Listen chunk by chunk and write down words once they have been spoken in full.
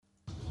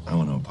I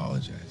want to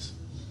apologize.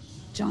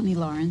 Johnny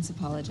Lawrence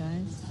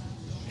apologized.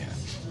 Yeah.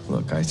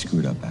 Look, I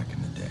screwed up back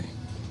in the day.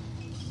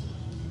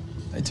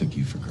 I took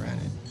you for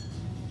granted.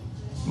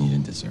 You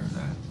didn't deserve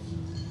that.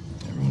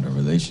 I ruined our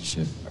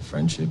relationship, our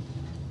friendship.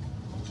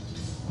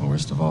 And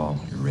worst of all,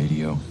 your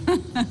radio.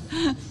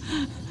 Yeah,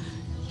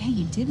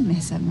 you did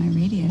mess up my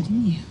radio,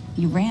 didn't you?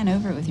 You ran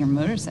over it with your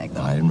motorcycle.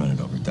 No, I didn't run it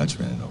over. Dutch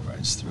ran it over. I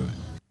just threw it.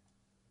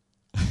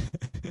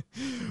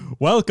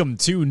 Welcome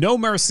to No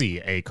Mercy,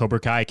 a Cobra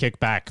Kai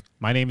kickback.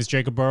 My name is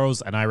Jacob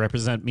Burrows, and I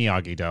represent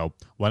Miyagi-Do.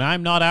 When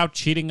I'm not out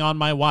cheating on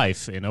my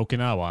wife in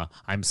Okinawa,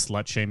 I'm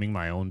slut-shaming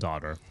my own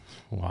daughter.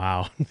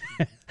 Wow.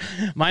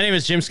 My name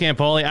is Jim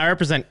Scampoli. I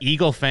represent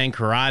Eagle Fang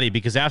Karate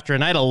because after a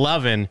night of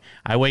lovin',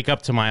 I wake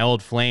up to my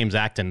old flames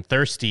acting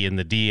thirsty in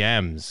the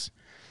DMs.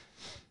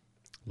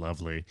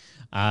 Lovely.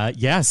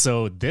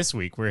 So this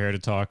week we're here to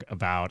talk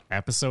about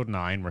episode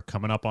 9. We're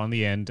coming up on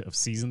the end of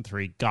season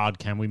 3. God,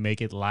 can we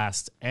make it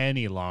last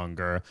any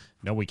longer?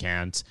 No, we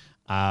can't.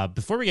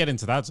 Before we get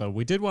into that, though,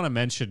 we did want to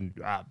mention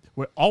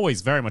we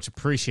always very much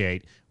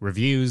appreciate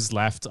reviews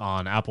left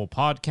on Apple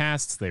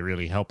Podcasts. They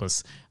really help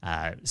us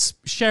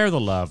share the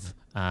love.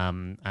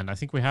 And I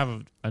think we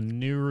have a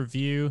new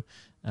review.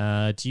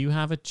 Do you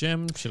have it,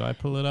 Jim? Should I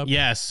pull it up?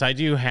 Yes, I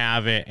do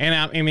have it. And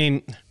I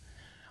mean...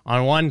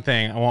 On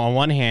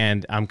one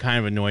hand, I'm kind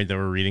of annoyed that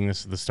we're reading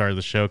this at the start of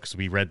the show because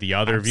we read the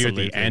other review at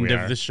the end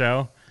of the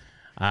show.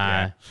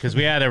 Because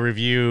we had a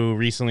review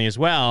recently as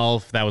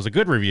well that was a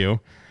good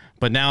review,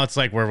 but now it's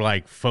like we're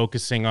like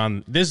focusing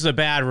on this is a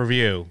bad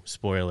review.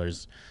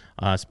 Spoilers,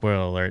 spoiler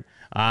alert.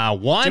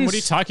 Jim, what are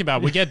you talking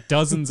about? We get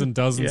dozens and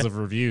dozens of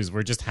reviews.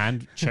 We're just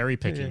cherry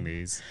picking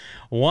these.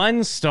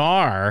 1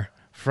 star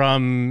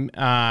from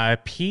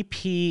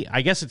PP.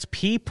 I guess it's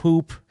P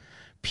Poop.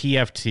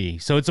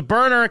 PFT. So it's a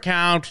burner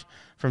account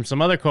from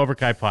some other Cobra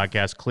Kai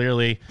podcast,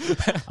 clearly.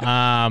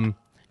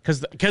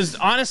 Because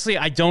honestly,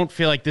 I don't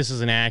feel like this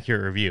is an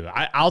accurate review.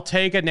 I'll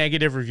take a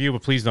negative review,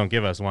 but please don't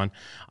give us one.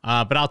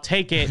 But I'll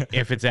take it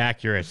if it's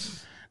accurate.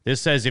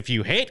 This says, if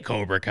you hate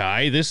Cobra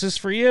Kai, this is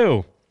for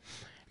you.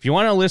 If you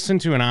want to listen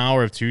to an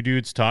hour of two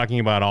dudes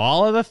talking about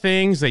all of the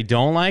things they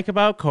don't like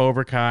about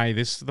Cobra Kai,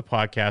 this is the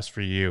podcast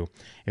for you.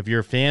 If you're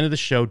a fan of the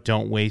show,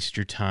 don't waste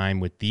your time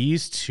with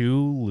these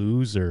two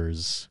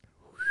losers.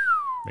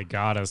 They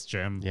got us,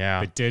 Jim. Yeah.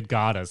 They did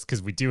got us,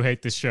 because we do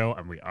hate this show,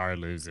 and we are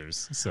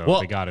losers. So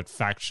they got it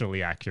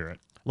factually accurate.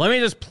 Let me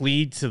just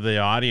plead to the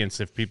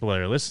audience, if people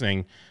are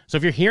listening. So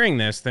if you're hearing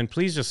this, then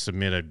please just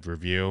submit a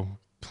review.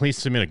 Please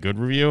submit a good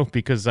review,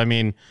 because, I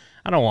mean,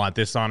 I don't want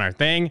this on our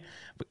thing.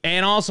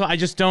 And also, I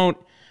just don't...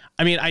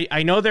 I mean,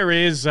 I know there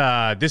is...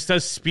 this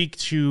does speak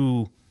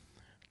to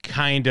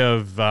kind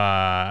of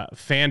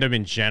fandom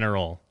in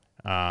general,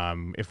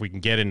 if we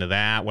can get into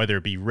that, whether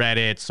it be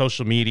Reddit,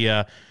 social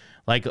media...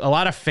 Like, a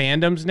lot of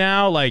fandoms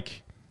now,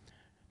 like,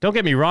 don't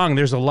get me wrong,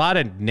 there's a lot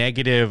of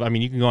negative... I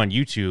mean, you can go on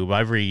YouTube.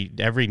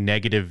 Every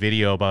negative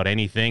video about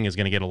anything is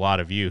going to get a lot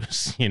of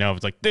views. You know,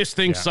 it's like, this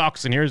thing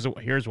sucks, and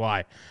here's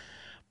why.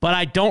 But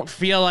I don't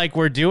feel like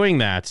we're doing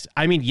that.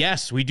 I mean,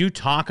 yes, we do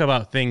talk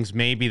about things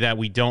maybe that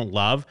we don't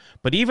love,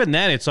 but even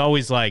then, it's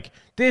always like,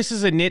 this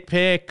is a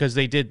nitpick because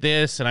they did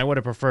this, and I would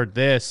have preferred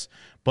this.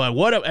 But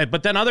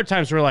then other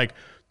times we're like...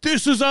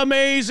 This is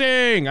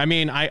amazing. I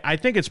mean, I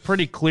think it's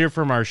pretty clear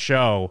from our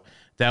show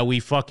that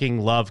we fucking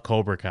love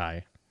Cobra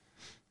Kai.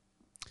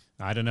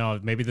 I don't know.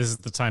 Maybe this is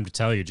the time to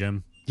tell you,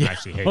 Jim. I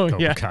actually hate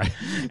Cobra Kai.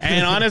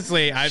 And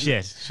honestly,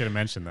 should have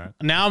mentioned that.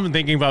 Now I'm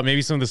thinking about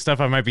maybe some of the stuff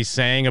I might be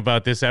saying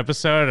about this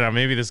episode, and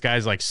maybe this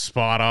guy's like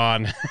spot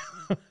on.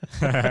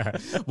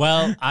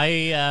 Well,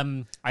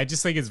 I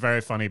just think it's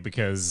very funny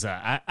because,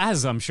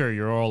 as I'm sure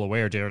you're all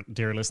aware,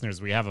 dear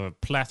listeners, we have a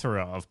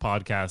plethora of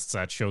podcasts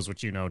at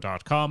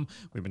showswhatyouknow.com.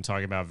 We've been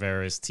talking about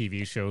various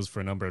TV shows for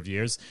a number of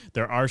years.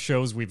 There are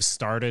shows we've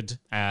started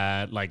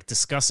like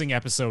discussing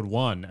episode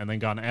 1 and then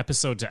gone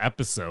episode to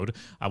episode.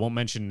 I won't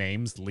mention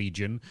names,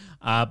 Legion,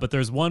 but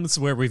there's ones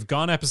where we've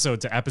gone episode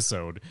to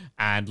episode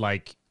and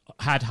like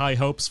had high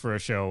hopes for a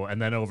show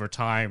and then over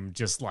time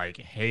just like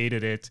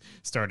hated it,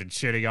 started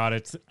shitting on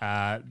it,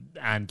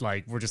 and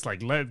like we're just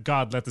like,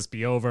 let this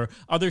be over.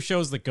 Other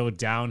shows that go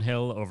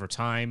downhill over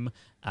time.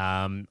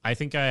 I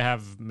think I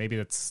have maybe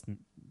it's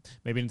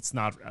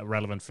not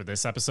relevant for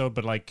this episode,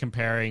 but like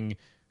comparing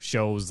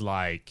shows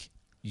like,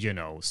 you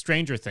know,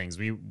 Stranger Things.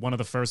 One of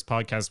the first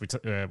podcasts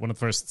one of the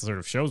first sort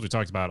of shows we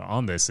talked about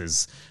on this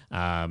is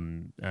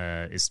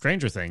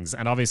Stranger Things,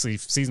 and obviously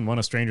season 1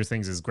 of Stranger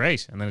Things is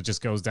great, and then it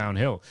just goes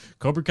downhill.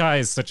 Cobra Kai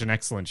is such an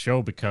excellent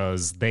show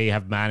because they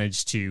have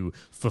managed to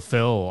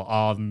fulfill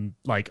on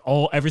like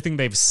everything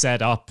they've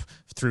set up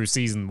through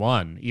season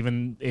 1,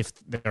 even if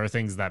there are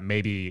things that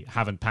maybe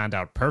haven't panned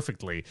out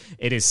perfectly.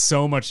 It is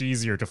so much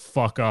easier to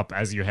fuck up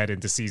as you head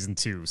into season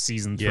 2,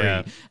 season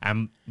 3,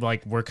 and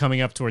like we're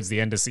coming up towards the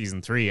end of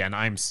season 3. 3, and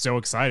I'm so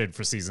excited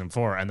for season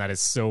 4, and that is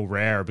so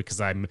rare because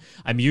I'm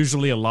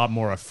usually a lot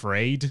more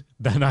afraid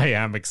than I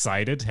am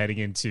excited heading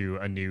into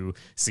a new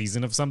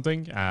season of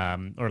something,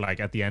 or like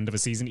at the end of a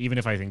season, even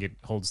if I think it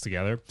holds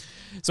together.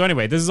 So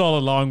anyway, this is all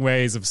a long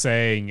ways of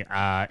saying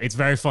it's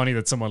very funny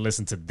that someone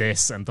listened to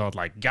this and thought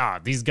like,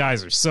 God, these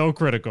guys are so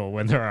critical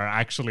when there are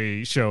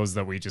actually shows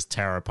that we just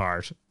tear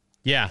apart.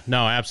 Yeah,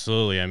 no,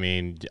 absolutely. I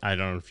mean, I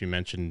don't know if you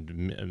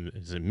mentioned,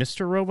 is it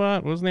Mr.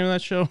 Robot? What was the name of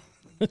that show?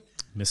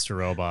 Mr.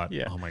 Robot.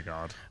 Yeah. Oh my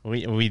God.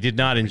 We did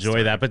not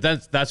enjoy that, but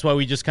that's why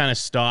we just kind of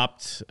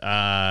stopped.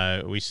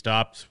 We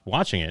stopped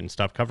watching it and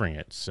stopped covering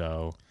it.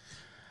 So,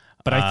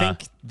 but I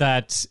think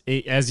that,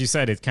 as you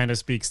said, it kind of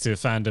speaks to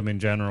fandom in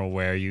general,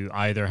 where you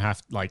either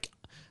have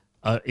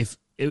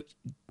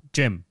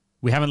Jim,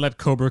 we haven't let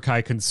Cobra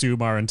Kai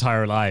consume our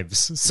entire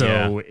lives,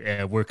 so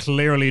we're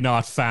clearly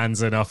not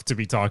fans enough to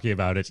be talking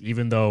about it,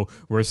 even though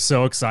we're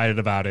so excited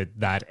about it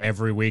that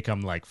every week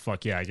I'm like,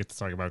 fuck yeah, I get to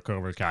talk about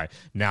Cobra Kai.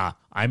 Nah,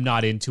 I'm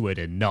not into it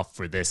enough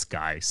for this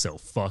guy, so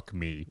fuck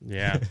me.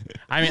 Yeah.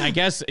 I mean, I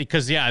guess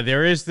because,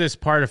 there is this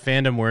part of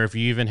fandom where if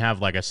you even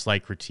have like a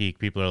slight critique,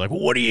 people are like,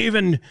 what are you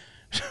even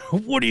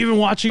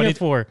watching it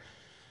for?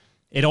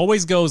 It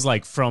always goes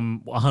like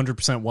from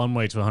 100% one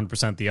way to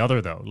 100% the other,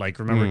 though. Like,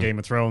 remember Game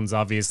of Thrones?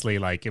 Obviously,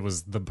 like, it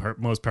was the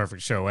most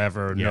perfect show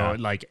ever. Yeah. No,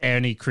 like,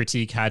 any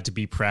critique had to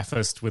be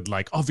prefaced with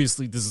like,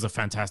 obviously this is a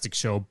fantastic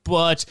show,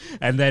 but,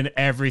 and then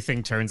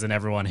everything turns and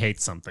everyone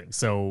hates something.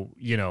 So,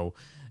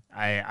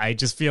 I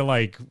just feel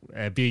like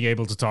being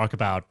able to talk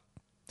about,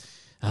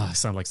 I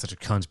sound like such a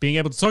cunt. Being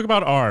able to talk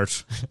about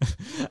art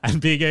and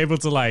being able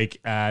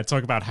to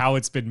talk about how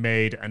it's been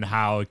made and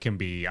how it can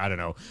be, I don't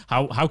know,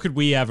 how could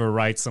we ever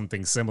write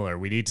something similar?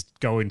 We need to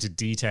go into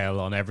detail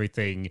on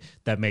everything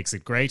that makes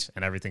it great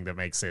and everything that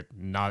makes it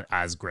not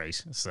as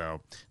great.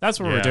 So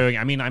that's what we're doing.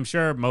 I mean, I'm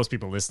sure most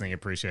people listening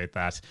appreciate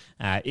that.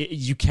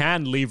 You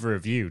can leave a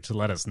review to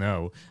let us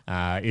know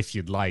if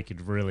you'd like.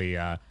 It'd really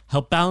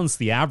help balance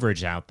the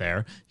average out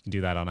there. You can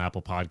do that on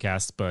Apple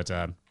Podcasts, but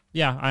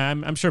yeah,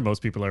 I'm sure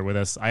most people are with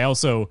us. I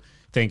also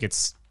think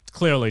it's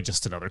clearly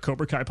just another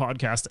Cobra Kai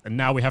podcast, and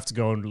now we have to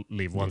go and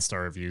leave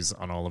 1-star reviews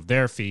on all of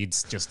their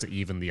feeds just to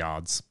even the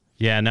odds.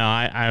 Yeah, no,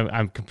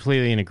 I'm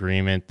completely in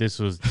agreement. This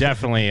was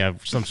definitely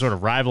some sort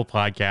of rival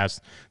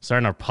podcast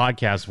starting our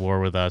podcast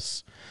war with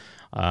us.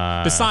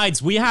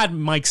 Besides, we had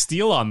Mike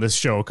Steele on this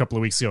show a couple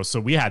of weeks ago, so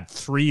we had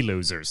 3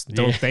 losers.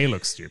 Don't they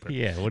look stupid?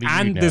 Yeah, what do you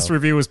And know? this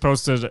review was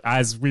posted,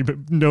 as we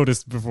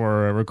noticed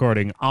before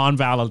recording, on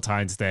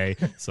Valentine's Day,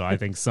 so I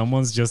think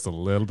someone's just a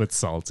little bit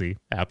salty.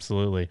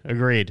 Absolutely.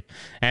 Agreed.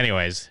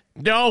 Anyways,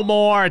 no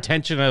more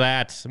attention to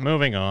that.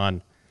 Moving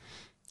on.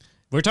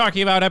 We're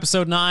talking about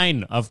episode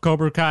 9 of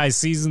Cobra Kai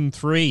season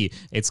 3.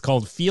 It's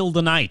called Feel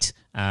the Night,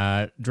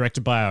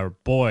 directed by our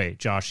boy,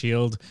 Josh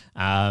Heald.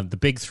 The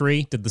big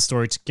 3 did the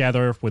story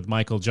together with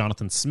Michael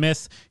Jonathan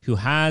Smith, who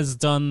has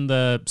done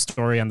the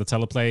story and the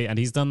teleplay, and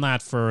he's done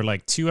that for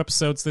like 2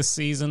 episodes this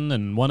season,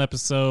 and 1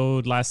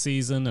 episode last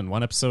season, and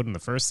 1 episode in the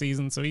first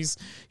season. So he's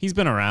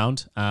been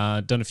around,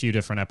 done a few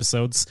different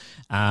episodes.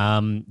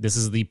 This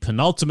is the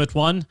penultimate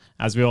one,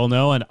 as we all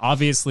know, and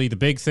obviously the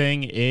big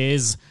thing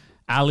is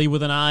Ali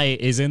with an I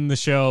is in the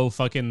show.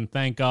 Fucking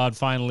thank God,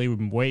 finally. We've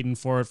been waiting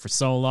for it for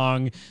so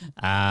long.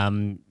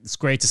 It's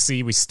great to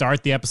see. We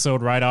start the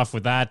episode right off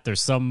with that. There's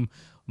some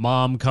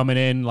mom coming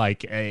in.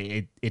 Like,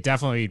 it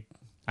definitely...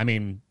 I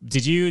mean,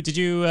 did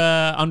you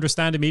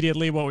understand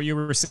immediately what you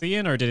were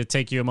seeing, or did it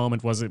take you a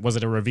moment? Was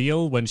it a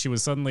reveal when she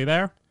was suddenly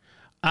there?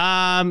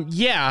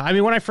 Yeah. I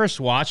mean, when I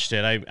first watched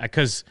it,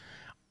 because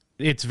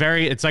it's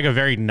like a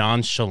very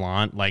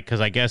nonchalant, like,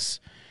 because I guess...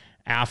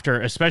 after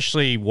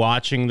especially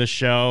watching the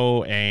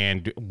show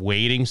and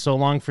waiting so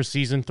long for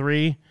season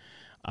 3,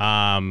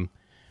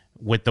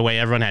 with the way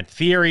everyone had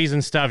theories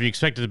and stuff, you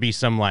expect it to be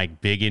some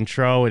like big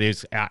intro. It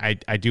is.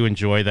 I do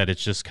enjoy that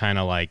it's just kind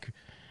of like,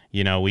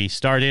 we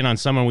start in on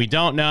someone we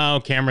don't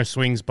know, camera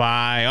swings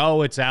by,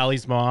 oh, it's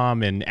Allie's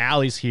mom and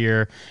Allie's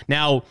here.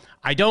 Now,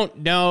 I don't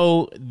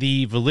know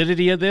the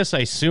validity of this.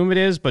 I assume it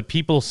is, but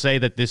people say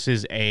that this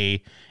is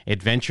a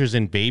Adventures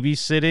in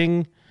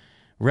Babysitting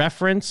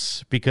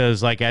reference, because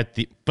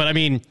but I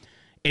mean,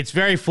 it's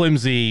very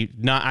flimsy.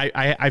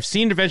 I've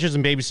seen Adventures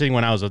in Babysitting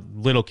when I was a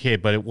little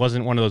kid, but it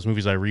wasn't one of those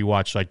movies I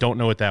rewatched, so I don't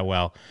know it that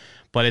well.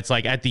 But it's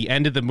like at the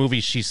end of the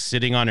movie, she's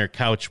sitting on her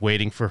couch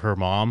waiting for her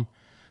mom.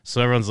 So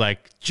everyone's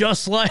like,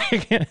 just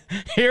like,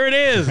 here it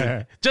is.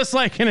 Just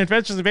like in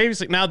Adventures in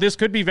Babysitting. Now, this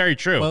could be very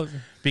true.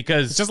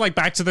 Because it's just like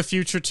Back to the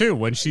Future 2,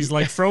 when she's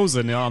like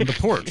frozen on the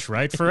porch,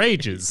 right, for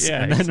ages.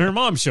 Yeah, and then her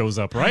mom shows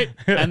up, right?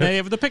 And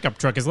the pickup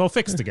truck is all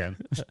fixed again.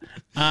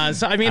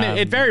 So, I mean,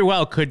 it very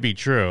well could be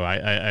true.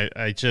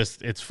 I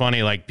just, it's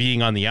funny, like,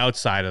 being on the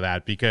outside of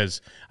that,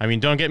 because, I mean,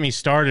 don't get me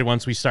started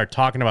once we start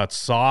talking about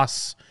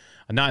sauce.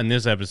 Not in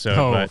this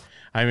episode, but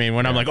I mean,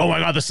 when I'm like, oh my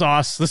God, the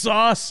sauce. So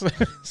I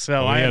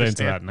get understand.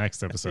 into that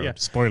next episode. Yeah.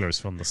 Spoilers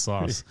from the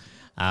sauce.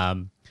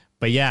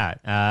 But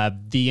yeah,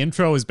 the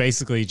intro is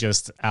basically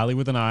just Ali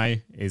with an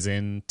I is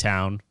in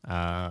town.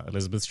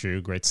 Elizabeth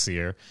Shue, great to see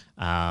her.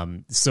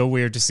 So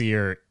weird to see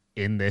her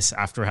in this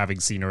after having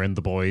seen her in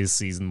The Boys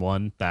season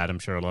 1 that I'm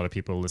sure a lot of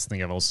people listening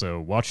have also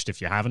watched.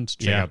 If you haven't,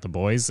 check out The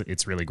Boys.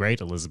 It's really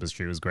great. Elizabeth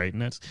Shue is great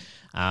in it.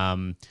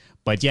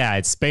 But yeah,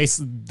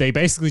 they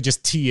basically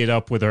just tee it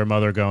up with her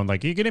mother going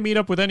like, "Are you gonna meet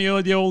up with any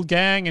of the old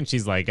gang?" And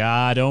she's like,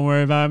 "Don't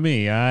worry about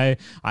me. I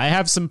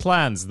have some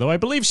plans." Though I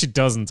believe she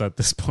doesn't at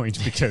this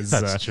point because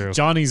That's true.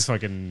 Johnny's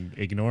fucking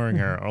ignoring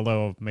her.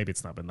 Although maybe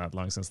it's not been that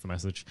long since the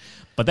message.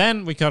 But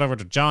then we cut over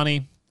to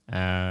Johnny.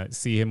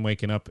 See him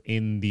waking up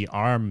in the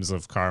arms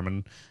of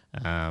Carmen.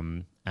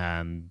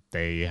 And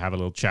they have a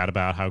little chat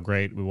about how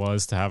great it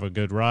was to have a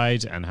good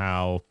ride and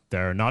how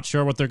they're not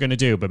sure what they're going to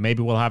do, but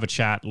maybe we'll have a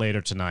chat later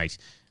tonight.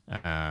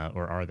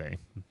 Or are they?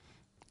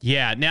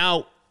 Yeah.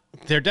 Now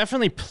they're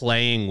definitely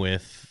playing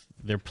with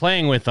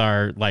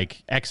our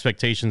like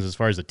expectations as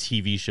far as the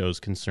TV show is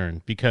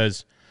concerned.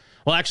 Because,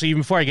 well, actually,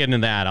 even before I get into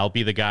that, I'll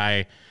be the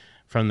guy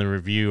from the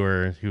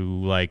reviewer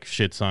who like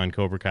shits on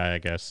Cobra Kai, I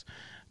guess,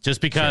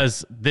 just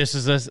because this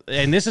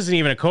isn't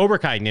even a Cobra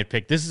Kai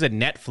nitpick. This is a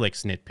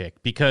Netflix nitpick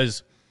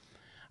because,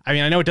 I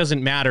mean, I know it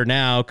doesn't matter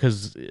now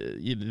because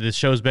the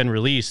show's been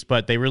released,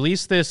 but they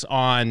released this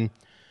on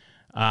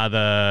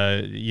January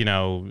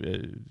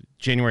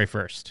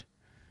 1st.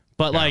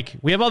 But like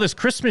we have all this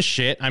Christmas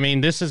shit. I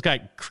mean, this has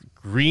got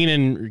green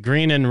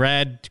and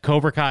red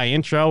Cobra Kai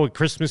intro, a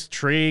Christmas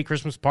tree,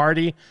 Christmas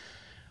party.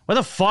 Why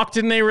the fuck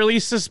didn't they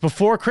release this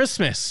before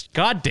Christmas?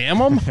 God damn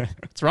them.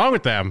 What's wrong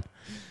with them?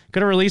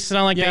 Could have released it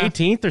on like the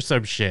 18th or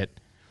some shit.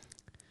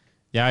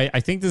 Yeah, I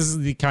think this is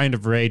the kind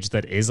of rage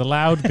that is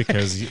allowed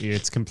because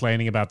it's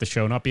complaining about the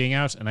show not being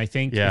out. And I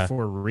think if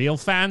we're real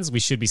fans, we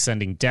should be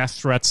sending death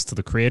threats to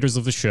the creators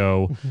of the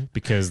show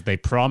because they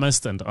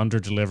promised and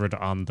under-delivered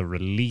on the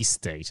release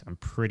date, I'm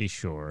pretty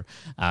sure.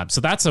 So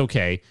that's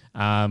okay.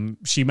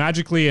 She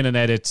magically, in an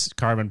edit,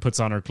 Carmen puts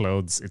on her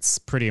clothes. It's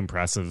pretty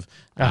impressive.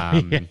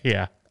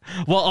 Yeah.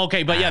 Well,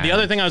 okay, but the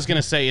other thing I was going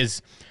to say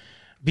is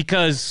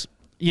because,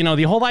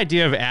 the whole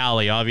idea of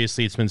Allie,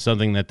 obviously it's been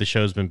something that the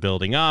show's been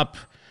building up.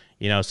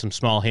 Some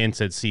small hints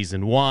at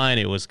season 1.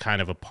 It was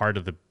kind of a part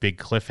of the big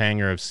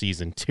cliffhanger of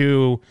season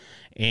 2.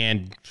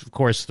 And, of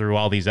course, through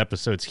all these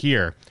episodes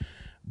here.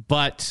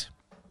 But,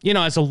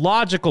 as a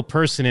logical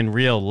person in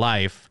real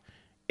life,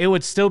 it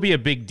would still be a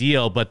big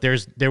deal. But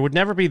there would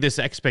never be this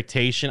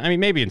expectation. I mean,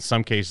 maybe in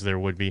some cases there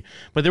would be.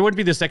 But there would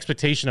be this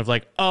expectation of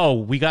like, oh,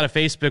 we got a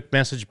Facebook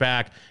message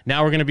back.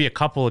 Now we're going to be a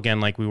couple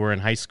again like we were in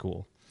high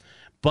school.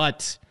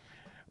 But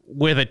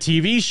with a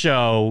TV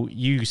show,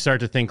 you start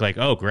to think like,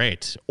 oh,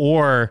 great.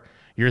 Or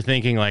you're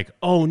thinking like,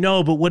 oh,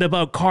 no, but what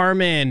about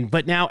Carmen?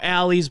 But now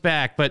Allie's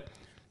back. But,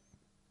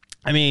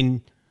 I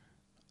mean,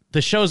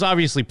 the show's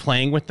obviously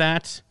playing with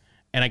that,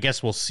 and I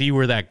guess we'll see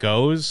where that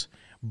goes.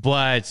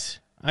 But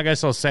I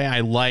guess I'll say I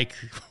like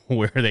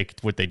what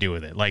they do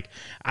with it. Like,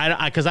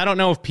 because I don't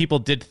know if people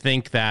did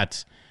think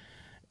that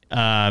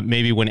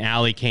maybe when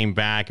Allie came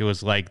back, it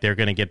was like they're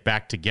going to get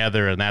back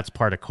together, and that's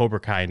part of Cobra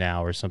Kai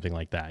now or something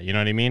like that. You know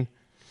what I mean?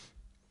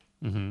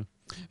 Mm-hmm.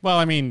 Well,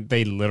 I mean,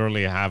 they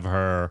literally have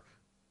her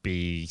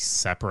be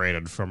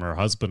separated from her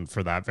husband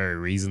for that very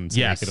reason to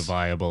make it a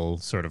viable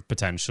sort of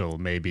potential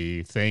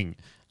maybe thing.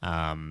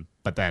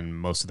 But then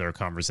most of their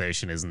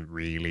conversation isn't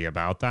really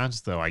about that,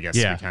 though I guess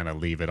we kind of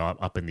leave it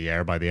up in the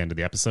air by the end of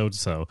the episode.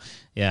 So,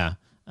 yeah.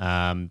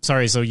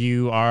 Sorry, so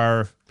you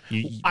are...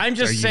 I'm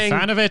just saying... Are you a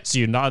fan of it?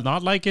 Do you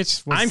not like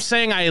it? I'm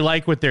saying I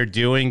like what they're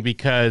doing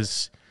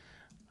because...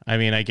 I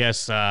mean, I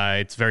guess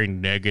it's very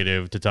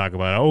negative to talk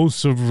about,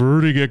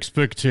 subverting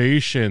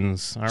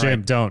expectations. All Jim,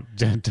 right. don't.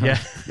 Yeah.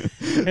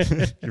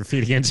 You're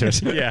feeding into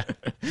it. Yeah.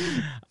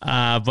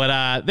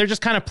 But they're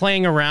just kind of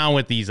playing around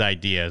with these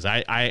ideas.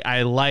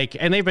 I like,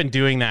 and they've been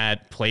doing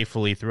that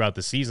playfully throughout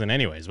the season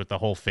anyways, with the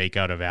whole fake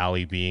out of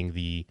Allie being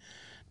the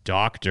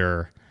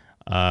doctor,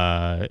 in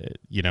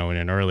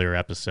an earlier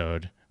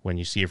episode when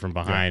you see her from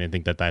behind and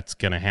think that that's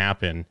going to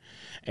happen.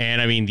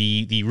 And I mean,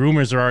 the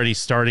rumors are already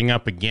starting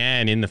up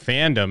again in the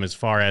fandom as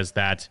far as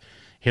that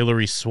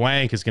Hilary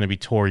Swank is going to be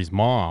Tori's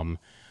mom.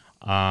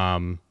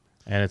 And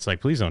it's like,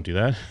 please don't do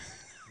that.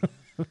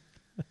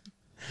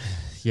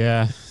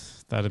 Yeah,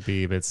 that'd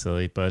be a bit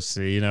silly. But,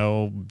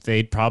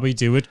 they'd probably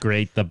do it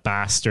great, the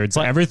bastards.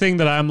 But everything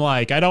that I'm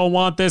like, I don't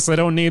want this, I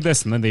don't need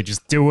this. And then they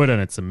just do it,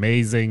 and it's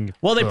amazing.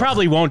 Well, they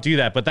probably won't do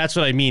that. But that's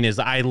what I mean is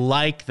I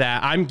like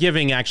that. I'm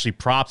giving actually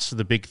props to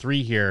the big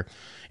three here.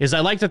 Is I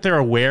like that they're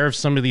aware of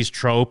some of these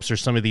tropes or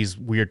some of these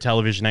weird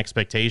television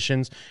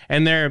expectations,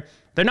 and they're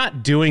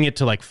not doing it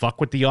to like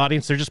fuck with the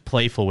audience. They're just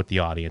playful with the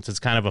audience. It's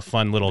kind of a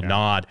fun little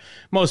nod.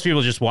 Most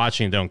people just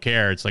watching don't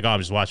care. It's like, oh, I'm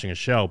just watching a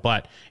show.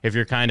 But if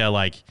you're kind of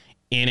like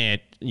in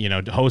it,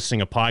 hosting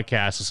a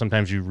podcast, so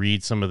sometimes you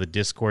read some of the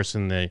discourse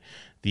and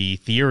the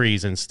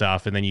theories and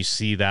stuff, and then you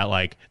see that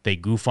like they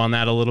goof on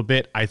that a little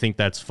bit. I think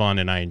that's fun,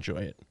 and I enjoy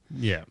it.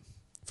 Yeah.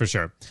 For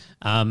sure.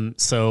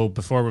 So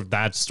before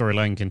that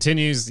storyline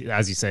continues,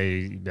 as you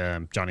say,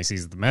 Johnny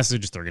sees the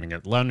message. They're going to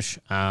get lunch.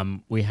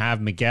 We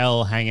have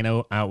Miguel hanging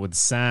out with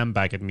Sam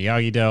back at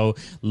Miyagi-Do,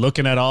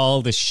 looking at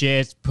all the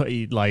shit.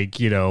 Like,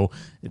 you know,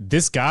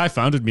 this guy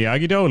founded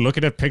Miyagi-Do,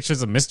 looking at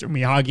pictures of Mr.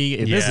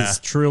 Miyagi. This is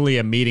truly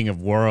a meeting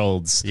of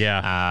worlds.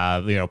 Yeah.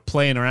 You know,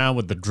 playing around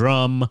with the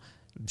drum.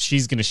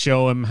 She's going to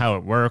show him how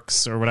it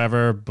works or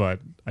whatever, but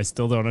I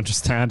still don't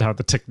understand how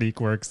the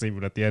technique works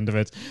even at the end of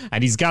it.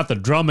 And he's got the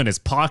drum in his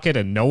pocket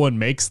and no one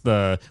makes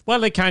the... Well,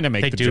 they kind of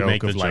make the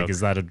joke of like, is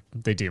that a...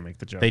 They do make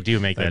the joke. They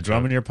do make that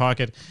drum joke. in your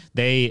pocket.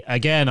 They,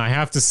 again, I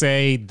have to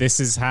say, this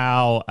is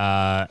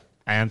how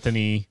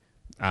Anthony...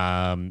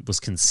 was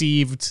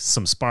conceived,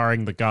 some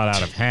sparring that got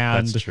out of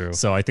hand. That's true.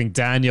 So I think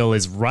Daniel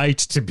is right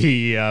to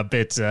be a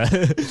bit,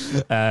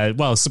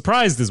 well,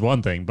 surprised is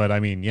one thing, but I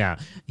mean, yeah,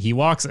 he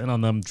walks in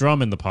on them,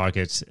 drum in the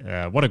pocket.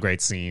 What a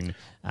great scene.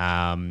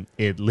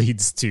 It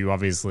leads to,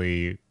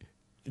 obviously,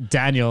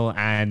 Daniel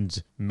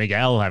and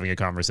Miguel having a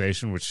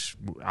conversation, which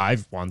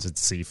I've wanted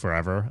to see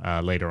forever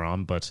later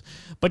on. But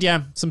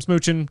yeah, some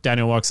smooching.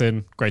 Daniel walks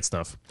in. Great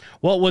stuff.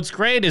 Well, what's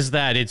great is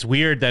that it's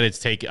weird that it's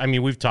taken. I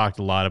mean, we've talked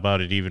a lot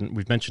about it. Even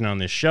we've mentioned on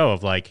this show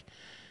of like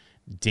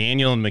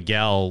Daniel and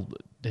Miguel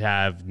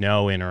have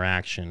no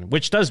interaction,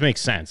 which does make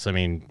sense. I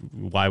mean,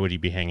 why would he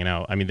be hanging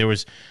out? I mean, there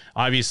was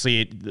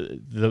obviously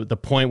the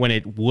point when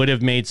it would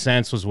have made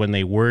sense was when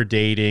they were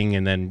dating,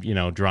 and then, you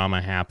know,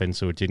 drama happened,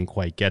 so it didn't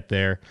quite get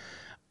there.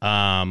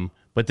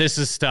 But this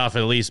is stuff,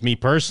 at least me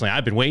personally,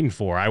 I've been waiting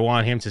for. I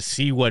want him to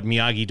see what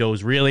Miyagi-Do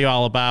is really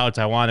all about.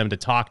 I want him to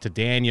talk to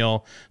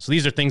Daniel. So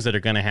these are things that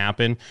are going to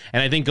happen.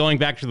 And I think going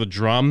back to the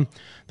drum,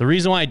 the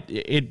reason why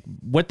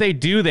what they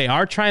do, they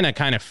are trying to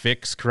kind of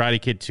fix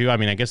Karate Kid 2. I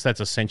mean, I guess that's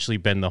essentially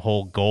been the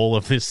whole goal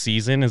of this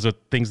season, is the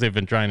things they've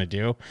been trying to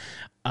do.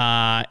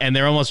 And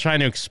they're almost trying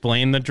to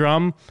explain the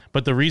drum.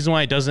 But the reason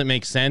why it doesn't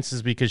make sense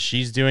is because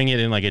she's doing it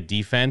in like a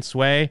defense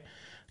way.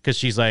 Because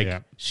she's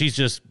like, she's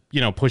just, you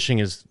know, pushing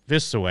his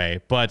fists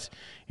away. But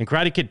in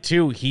Karate Kid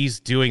 2, he's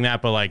doing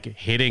that, but like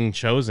hitting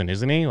Chosen,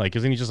 isn't he? Like,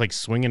 isn't he just like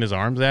swinging his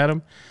arms at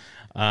him?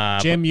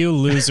 Jim, you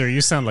loser.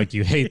 You sound like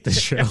you hate this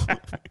show.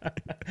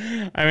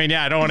 I mean,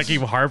 yeah, I don't want to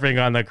keep harping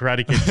on the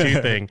Karate Kid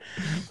 2 thing.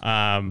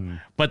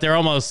 But they're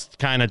almost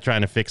kind of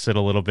trying to fix it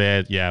a little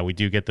bit. Yeah, we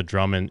do get the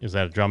drum in. Is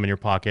that a drum in your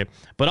pocket?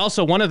 But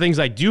also, one of the things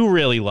I do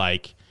really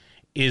like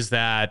is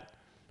that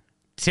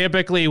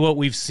typically what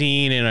we've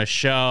seen in a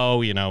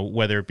show, you know,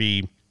 whether it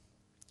be,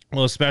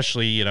 well,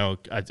 especially, you know,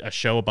 a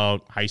show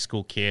about high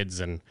school kids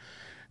and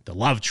the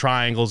love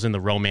triangles and the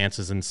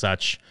romances and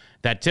such,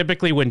 that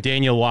typically when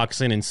Daniel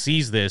walks in and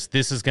sees this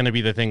is going to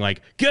be the thing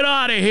like, get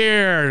out of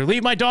here,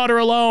 leave my daughter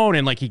alone.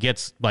 And like he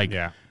gets like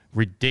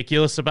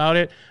ridiculous about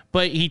it,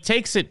 but he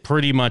takes it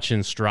pretty much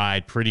in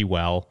stride pretty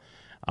well.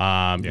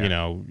 You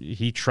know,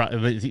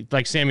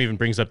 like Sam even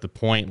brings up the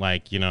point,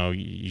 like, you know,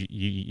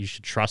 you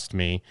should trust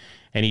me.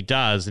 And he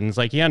does. And it's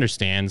like, he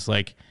understands,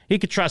 like he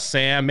could trust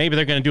Sam. Maybe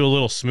they're going to do a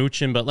little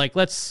smooching, but like,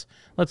 let's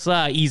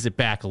ease it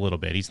back a little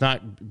bit. He's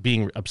not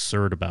being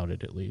absurd about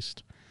it, at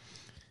least.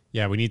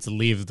 Yeah, we need to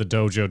leave the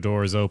dojo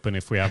doors open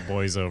if we have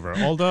boys over.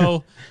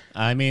 Although,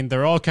 I mean,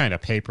 they're all kind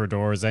of paper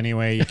doors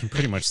anyway. You can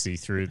pretty much see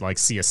through, like,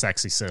 see a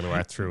sexy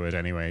silhouette through it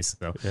anyway.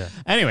 So,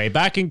 Anyway,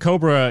 back in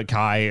Cobra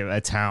Kai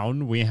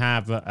town, we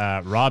have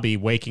Robbie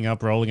waking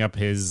up, rolling up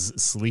his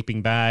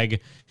sleeping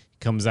bag.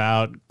 Comes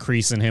out,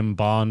 Kreese and him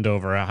bond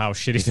over how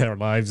shitty their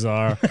lives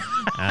are.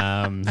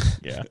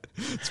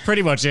 It's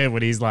pretty much it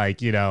when he's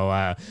like, you know,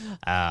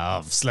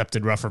 I've slept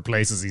in rougher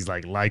places. He's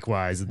like,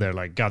 likewise. And they're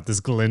like, got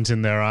this glint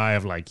in their eye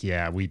of like,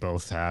 yeah, we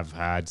both have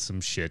had some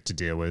shit to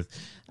deal with.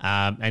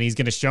 And he's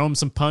going to show him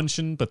some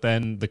punching, but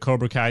then the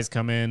Cobra Kais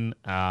come in.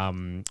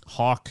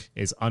 Hawk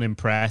is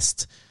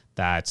unimpressed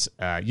that,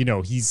 you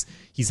know, he's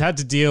had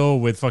to deal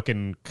with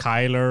fucking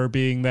Kyler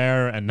being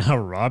there and now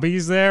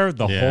Robbie's there.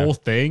 The whole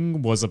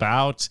thing was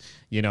about,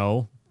 you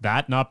know,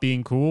 that not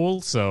being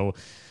cool. So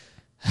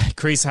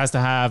Kreese has to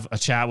have a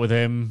chat with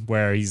him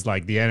where he's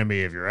like, the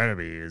enemy of your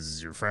enemy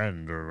is your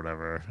friend or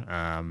whatever.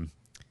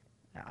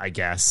 I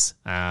guess.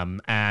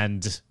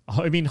 And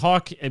I mean,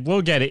 Hawk,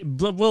 we'll get it.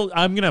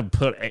 I'm going to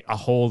put a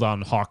hold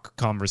on Hawk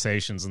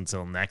conversations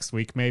until next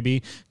week,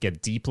 maybe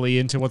get deeply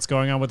into what's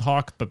going on with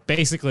Hawk. But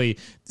basically,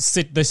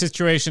 the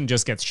situation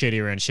just gets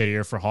shittier and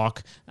shittier for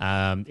Hawk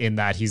in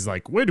that he's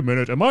like, wait a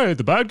minute, am I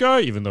the bad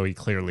guy? Even though he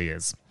clearly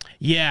is.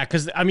 Yeah,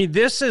 because, I mean,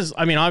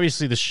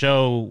 obviously the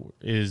show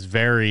is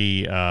very,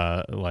 you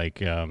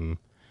know,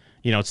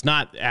 it's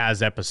not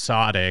as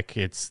episodic.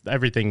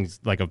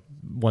 Everything's like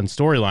one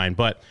storyline,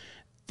 but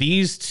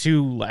these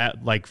two,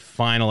 like,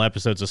 final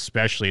episodes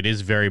especially, it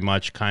is very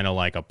much kind of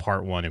like a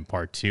part 1 and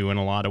part 2 in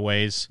a lot of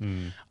ways.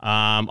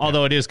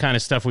 Although it is kind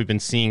of stuff we've been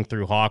seeing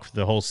through Hawk for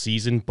the whole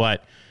season,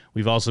 but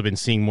we've also been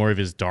seeing more of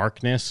his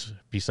darkness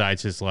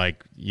besides his,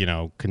 like, you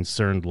know,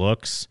 concerned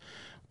looks.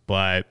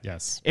 But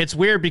it's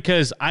weird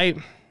because I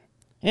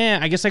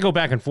guess I go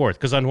back and forth.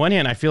 Because on one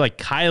hand, I feel like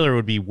Kyler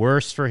would be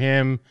worse for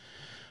him,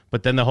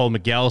 but then the whole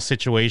Miguel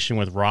situation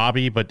with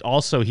Robbie, but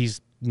also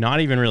he's not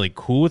even really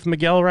cool with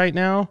Miguel right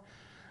now.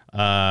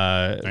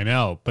 I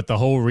know, but the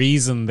whole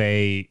reason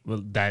they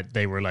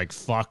were like,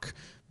 fuck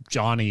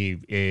Johnny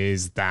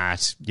is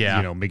that,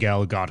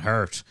 Miguel got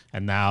hurt.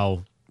 And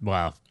now,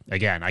 well,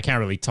 again, I can't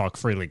really talk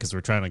freely because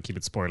we're trying to keep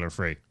it spoiler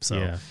free.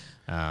 So,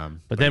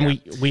 but then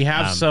we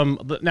have some.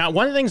 Now,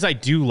 one of the things I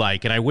do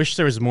like, and I wish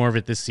there was more of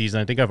it this season,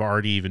 I think I've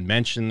already even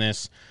mentioned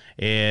this,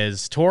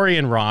 is Tori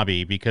and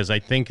Robbie, because I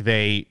think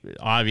they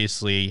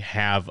obviously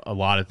have a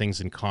lot of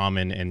things in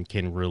common and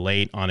can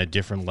relate on a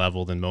different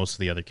level than most of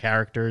the other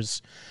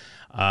characters.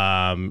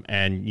 And,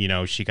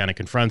 she kind of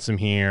confronts him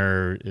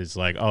here, is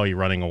like, oh, you're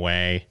running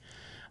away.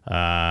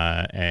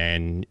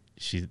 And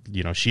she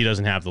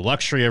doesn't have the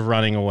luxury of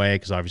running away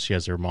because obviously she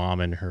has her mom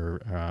and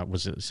her,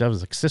 was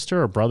like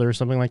sister or brother or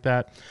something like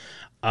that.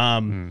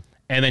 And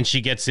then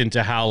she gets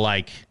into how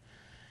like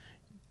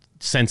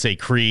Sensei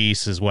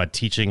Kreese is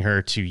teaching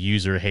her to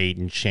use her hate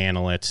and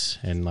channel it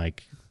and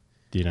like,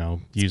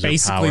 use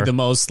basically her power. The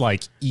most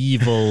like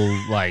evil,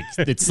 like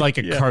it's like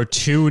a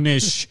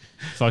cartoonish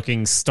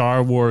fucking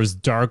Star Wars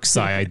dark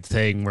side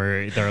thing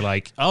where they're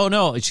like, oh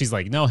no, she's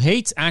like, no,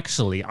 hate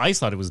actually, I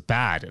thought it was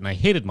bad and I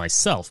hated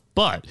myself,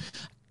 but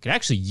I could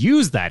actually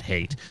use that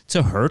hate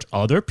to hurt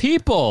other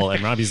people.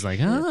 And Robbie's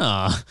like,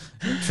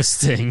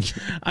 interesting.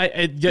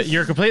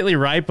 You're completely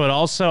right, but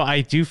also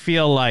I do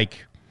feel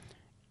like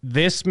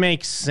this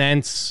makes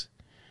sense.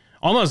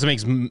 Almost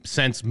makes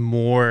sense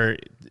more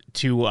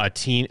to a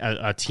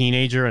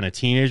teenager and a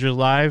teenager's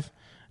life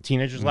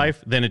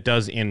than it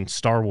does in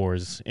Star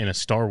Wars, in a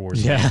Star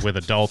Wars game with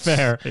adults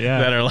that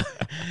are like,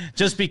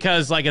 just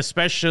because like,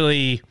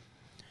 especially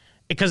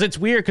because it's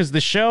weird because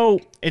the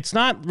show, it's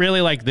not really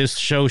like this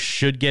show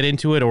should get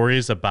into it or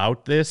is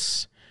about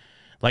this.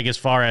 Like as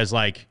far as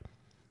like,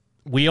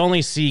 we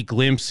only see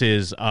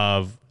glimpses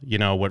of,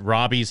 what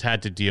Robbie's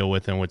had to deal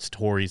with and what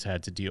Tori's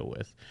had to deal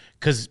with.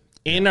 Because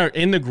in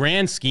the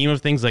grand scheme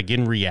of things, like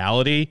in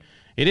reality,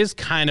 it is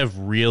kind of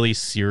really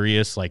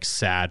serious, like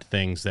sad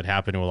things that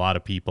happen to a lot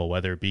of people,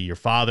 whether it be your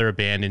father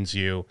abandons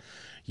you,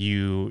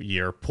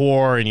 you're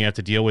poor and you have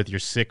to deal with your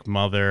sick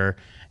mother,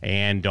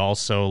 and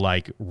also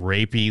like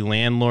rapey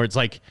landlords.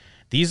 Like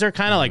these are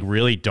kind of like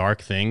really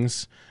dark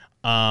things.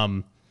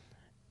 And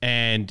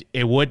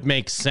it would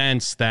make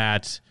sense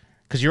that,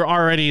 because you're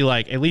already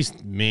like, at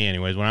least me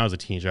anyways, when I was a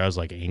teenager, I was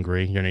like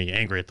angry. You're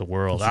angry at the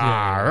world.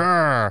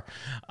 And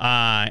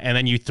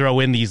then you throw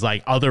in these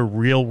like other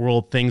real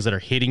world things that are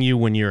hitting you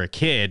when you're a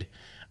kid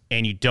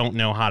and you don't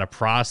know how to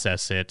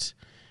process it.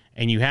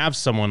 And you have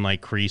someone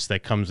like Kreese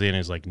that comes in and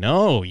is like,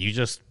 no,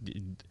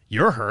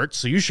 you're hurt,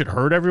 so you should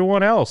hurt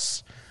everyone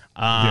else.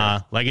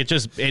 Like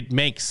it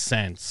makes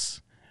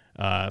sense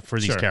for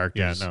these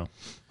characters. Yeah, no.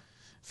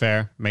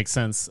 Fair. Makes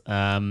sense.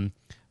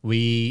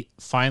 We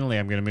finally,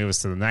 I'm going to move us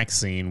to the next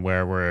scene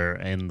where we're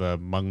in the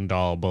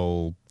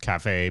Magnolia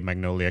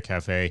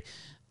Cafe.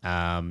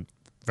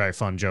 Very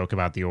fun joke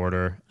about the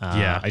order.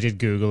 I did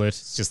Google it.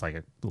 It's just like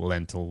a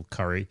lentil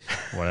curry,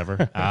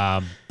 whatever.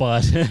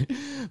 But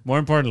more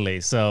importantly,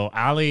 so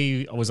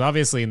Ali was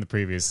obviously in the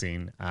previous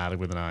scene, Ali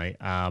with an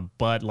I.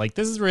 But like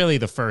this is really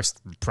the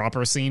first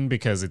proper scene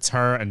because it's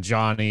her and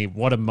Johnny.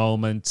 What a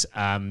moment.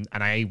 And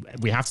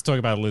we have to talk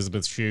about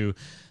Elizabeth Shue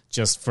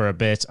just for a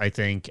bit, I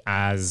think,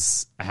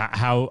 as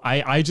how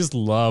I just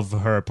love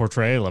her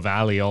portrayal of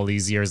Ali all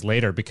these years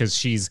later because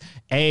she's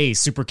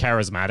super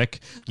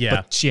charismatic. Yeah.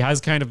 But she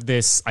has kind of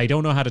this, I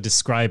don't know how to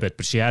describe it,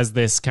 but she has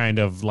this kind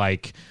of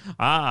like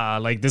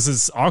this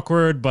is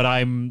awkward, but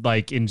I'm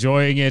like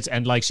enjoying it.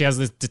 And like she has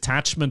this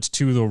detachment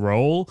to the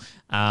role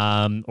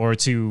or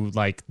to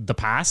like the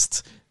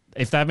past.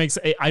 If that makes,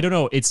 I don't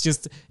know. It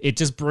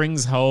just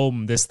brings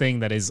home this thing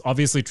that is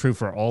obviously true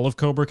for all of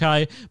Cobra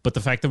Kai, but the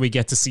fact that we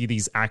get to see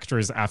these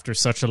actors after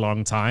such a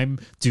long time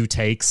do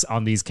takes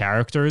on these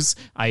characters,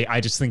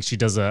 I just think she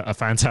does a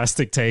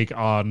fantastic take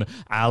on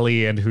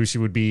Ali and who she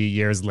would be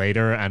years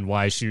later and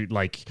why she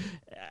like,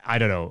 I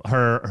don't know,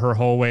 her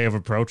whole way of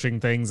approaching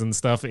things and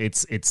stuff.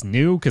 It's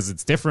new because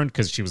it's different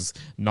because she was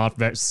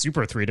not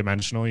super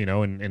three-dimensional, in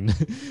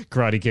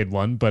Karate Kid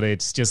 1, but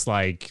it's just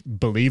like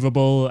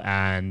believable.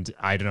 And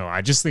I don't know.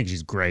 I just think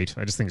she's great.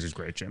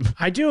 Jim.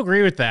 I do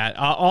agree with that.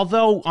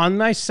 Although on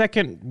my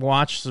second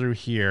watch through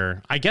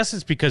here, I guess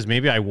it's because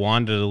maybe I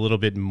wanted a little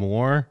bit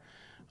more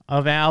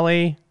of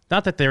Ali.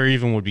 Not that there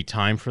even would be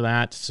time for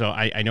that. So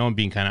I know I'm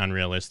being kind of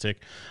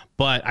unrealistic,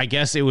 but I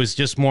guess it was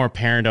just more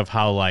apparent of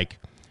how like,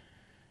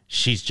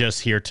 she's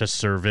just here to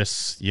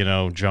service,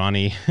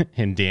 Johnny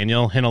and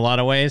Daniel in a lot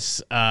of ways.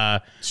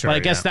 But I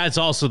guess that's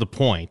also the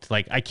point.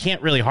 Like, I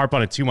can't really harp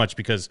on it too much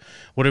because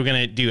what are we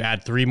going to do?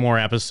 Add 3 more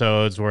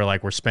episodes where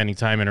like we're spending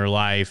time in her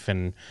life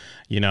and,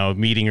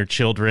 meeting her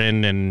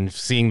children and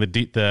seeing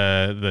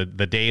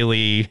the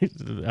daily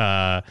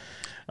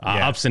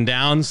ups and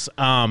downs.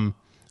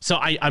 So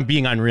I'm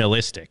being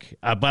unrealistic,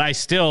 but I'm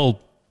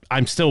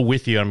still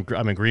with you.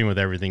 I'm agreeing with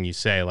everything you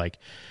say. Like,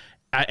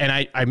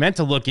 I meant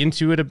to look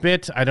into it a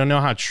bit. I don't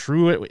know how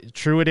true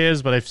it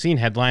is, but I've seen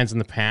headlines in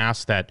the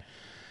past that,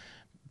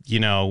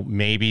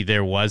 maybe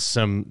there was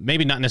some,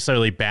 maybe not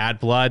necessarily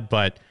bad blood,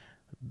 but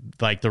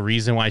like the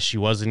reason why she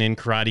wasn't in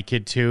Karate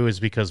Kid 2 is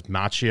because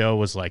Machio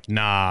was like,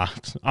 nah,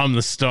 I'm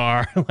the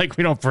star. Like,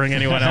 we don't bring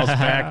anyone else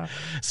back.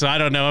 So I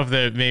don't know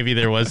if maybe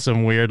there was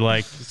some weird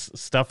like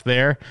stuff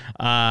there.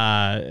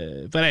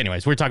 But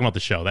anyways, we're talking about the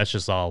show. That's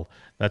just all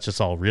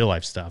real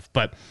life stuff.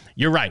 But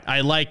you're right.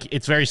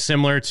 It's very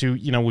similar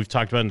to, we've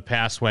talked about in the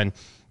past when,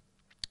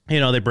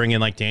 they bring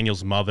in like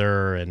Daniel's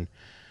mother, and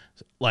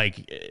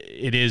like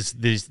it is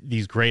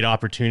these great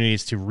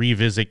opportunities to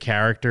revisit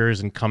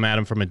characters and come at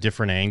them from a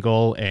different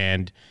angle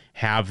and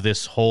have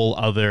this whole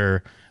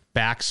other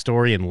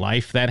backstory in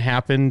life that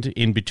happened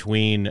in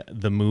between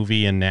the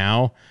movie and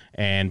now,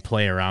 and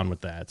play around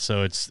with that.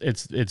 So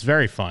it's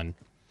very fun.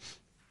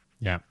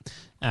 Yeah.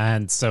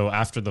 And so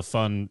after the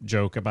fun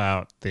joke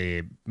about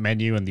the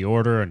menu and the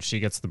order, and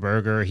she gets the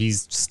burger,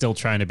 he's still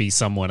trying to be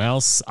someone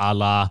else, a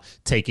la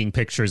taking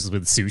pictures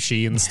with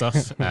sushi and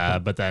stuff,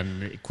 but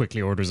then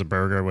quickly orders a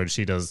burger when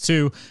she does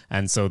too.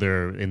 And so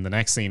they're in the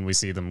next scene, we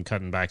see them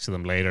cutting back to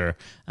them later.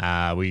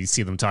 We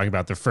see them talking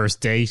about their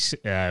first date,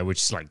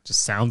 which like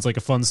just sounds like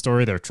a fun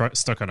story. They're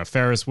stuck on a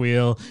Ferris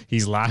wheel.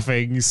 He's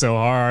laughing so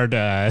hard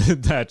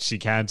that she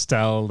can't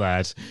tell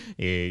that,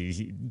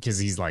 because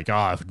he's like, oh,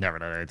 I've never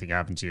let anything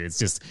happen to you. It's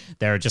just,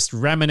 they're just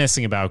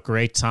reminiscing about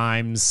great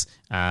times.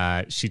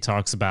 She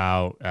talks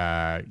about,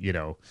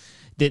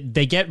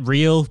 they get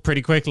real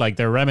pretty quick. Like,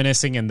 they're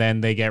reminiscing and then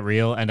they get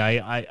real. And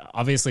I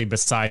obviously,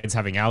 besides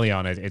having Ali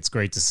on it, it's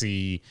great to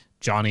see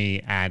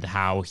Johnny and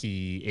how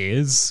he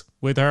is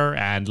with her,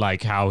 and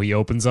like how he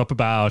opens up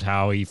about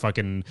how he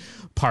fucking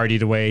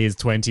partied away his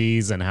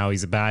 20s and how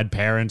he's a bad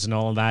parent and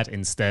all of that,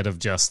 instead of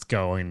just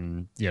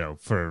going,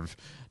 for,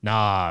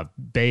 nah,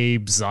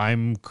 babes,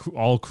 I'm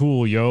all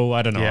cool, yo.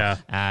 I don't know.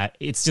 Yeah.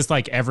 It's just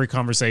like every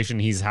conversation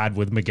he's had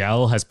with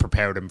Miguel has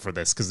prepared him for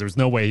this, because there's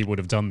no way he would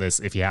have done this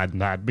if he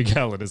hadn't had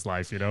Miguel in his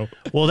life,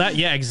 Well,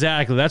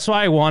 exactly. That's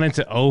why I wanted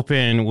to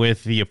open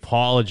with the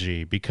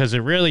apology, because it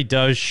really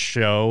does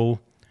show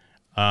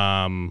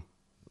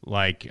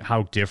like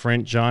how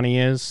different Johnny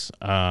is.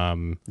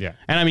 And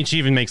I mean, she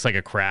even makes like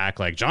a crack,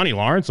 like Johnny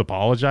Lawrence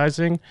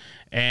apologizing,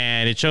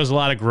 and it shows a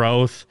lot of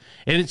growth.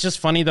 And it's just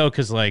funny though,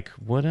 because like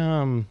what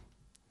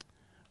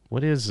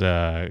is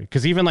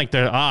because even like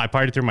I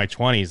partied through my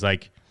 20s,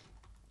 like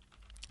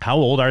how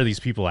old are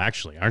these people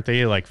actually? Aren't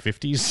they like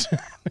 50s?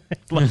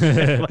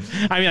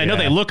 I mean, I know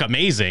they look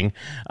amazing.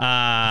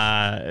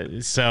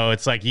 So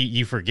it's like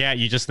you forget.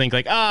 You just think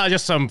like,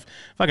 just some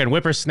fucking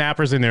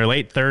whippersnappers in their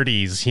late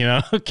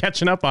 30s,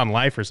 catching up on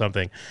life or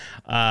something.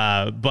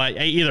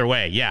 But either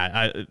way,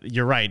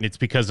 you're right. And it's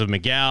because of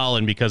Miguel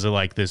and because of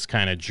like this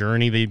kind of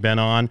journey they've been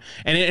on.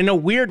 And in a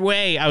weird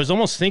way, I was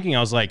almost thinking, I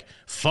was like,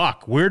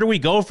 fuck, where do we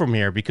go from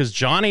here? Because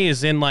Johnny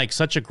is in like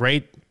such a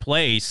great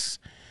place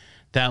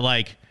that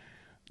like,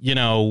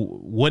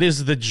 what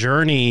is the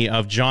journey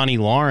of Johnny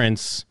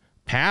Lawrence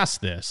past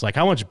this? Like,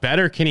 how much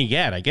better can he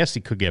get? I guess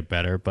he could get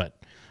better, but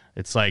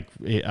it's like,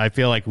 I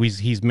feel like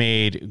he's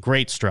made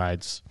great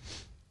strides.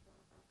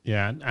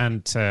 Yeah,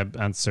 and to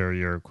answer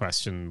your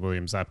question,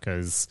 William Zabka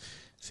is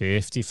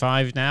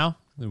 55 now.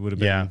 It would have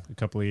been a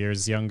couple of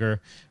years younger.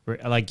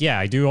 Like,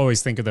 I do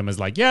always think of them as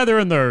like, they're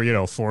in their,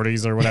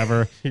 40s or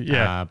whatever.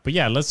 But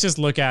let's just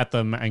look at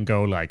them and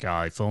go like,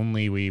 if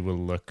only we will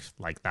look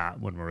like that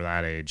when we're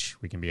that age,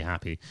 we can be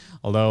happy.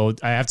 Although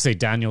I have to say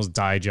Daniel's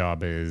dye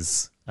job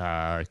is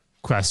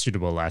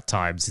questionable at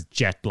times.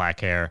 Jet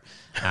black hair.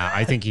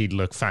 I think he'd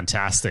look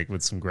fantastic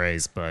with some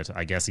grays, but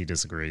I guess he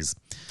disagrees.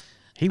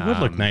 He would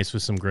look nice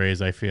with some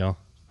grays, I feel.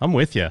 I'm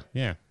with you.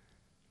 Yeah.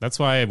 That's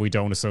why we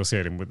don't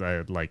associate him with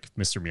like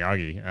Mr.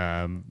 Miyagi,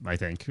 I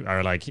think,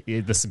 or like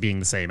this being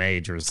the same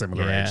age or a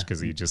similar age,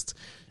 because he just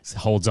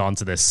holds on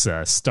to this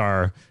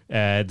star,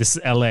 this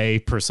LA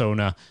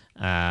persona,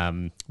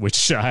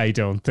 which I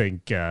don't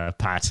think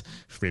Pat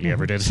really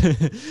ever did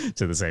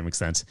to the same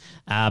extent.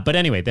 But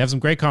anyway, they have some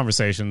great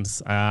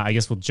conversations. I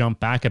guess we'll jump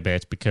back a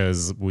bit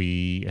because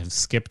we have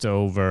skipped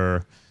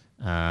over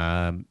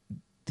the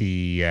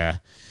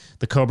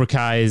Cobra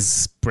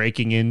Kai's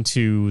breaking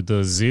into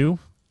the zoo.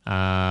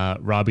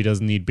 Robbie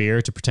doesn't need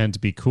beer to pretend to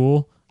be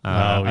cool.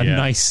 A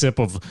nice sip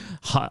of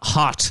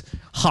hot,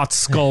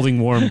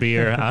 scalding warm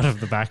beer out of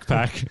the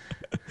backpack.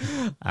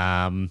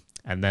 And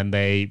then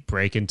they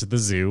break into the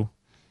zoo.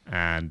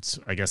 And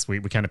I guess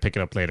we kind of pick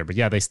it up later. But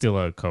they steal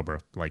a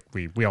cobra. Like,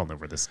 we all know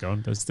where this is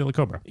going. They steal a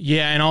cobra.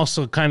 Yeah, and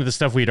also kind of the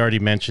stuff we'd already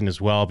mentioned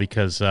as well,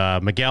 because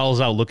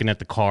Miguel's out looking at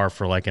the car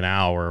for like an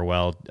hour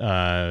while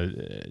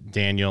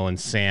Daniel and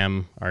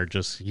Sam are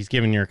he's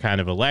giving her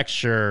kind of a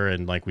lecture.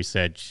 And like we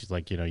said, she's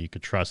like, you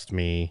could trust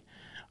me.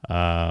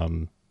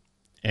 And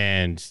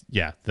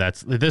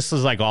this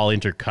is like all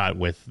intercut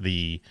with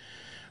the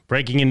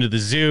breaking into the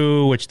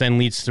zoo, which then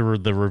leads to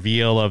the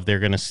reveal of they're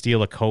going to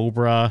steal a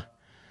cobra.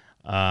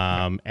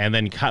 And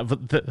then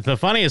the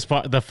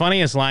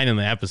funniest line in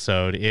the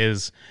episode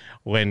is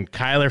when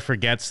Kyler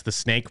forgets the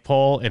snake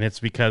pole, and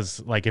it's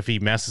because like if he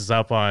messes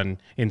up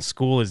in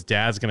school, his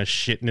dad's gonna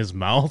shit in his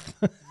mouth.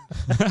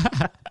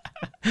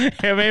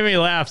 It made me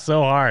laugh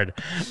so hard.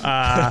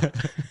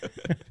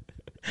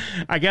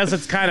 I guess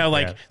it's kind of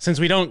like, since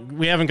we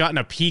haven't gotten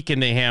a peek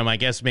into him, I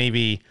guess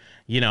maybe,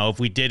 if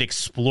we did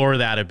explore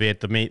that a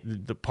bit,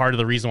 the part of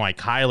the reason why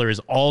Kyler is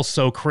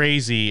also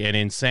crazy and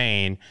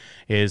insane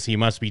is he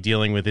must be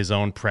dealing with his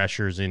own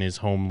pressures in his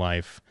home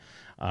life.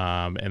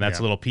 And that's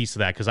a little piece of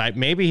that, because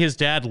maybe his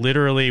dad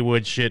literally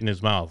would shit in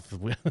his mouth.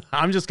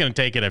 I'm just going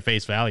to take it at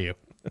face value.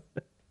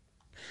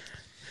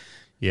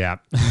 Yeah,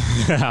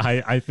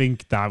 I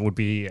think that would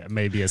be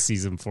maybe a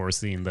season 4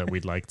 scene that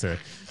we'd like to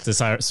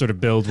sort of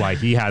build why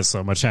he has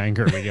so much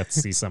anger. We get to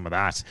see some of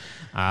that.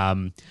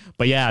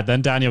 But yeah,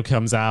 then Daniel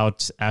comes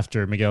out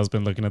after Miguel's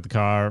been looking at the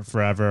car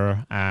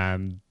forever,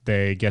 and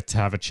they get to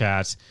have a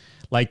chat.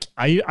 Like,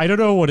 I don't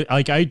know what,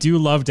 like, I do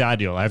love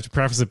Daniel. I have to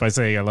preface it by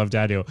saying I love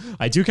Daniel.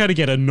 I do kind of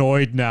get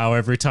annoyed now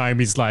every time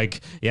he's like,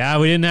 yeah,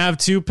 we didn't have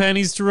 2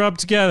 pennies to rub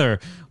together.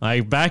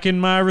 Like, back in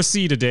my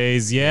Reseda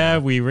days,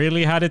 we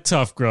really had it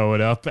tough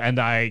growing up. And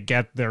I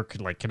get they're,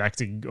 like,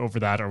 connecting over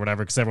that or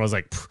whatever, because everyone's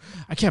like,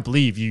 I can't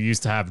believe you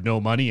used to have no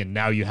money and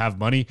now you have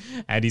money.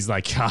 And he's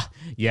like,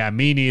 yeah,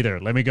 me neither.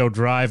 Let me go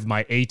drive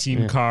my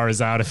 18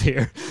 cars out of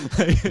here.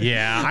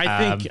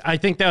 I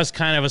think that was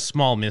kind of a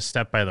small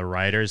misstep by the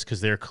writers,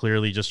 because they're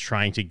clearly just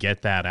trying to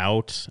get that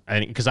out.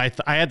 Because I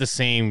had the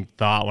same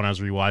thought when I was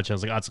rewatching. I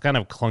was like, oh, it's kind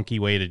of a clunky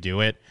way to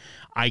do it.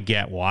 I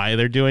get why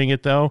they're doing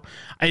it, though.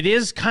 It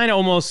is kind of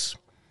almost,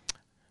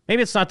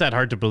 maybe it's not that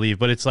hard to believe,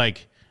 but it's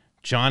like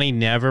Johnny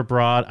never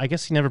brought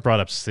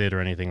up Sid or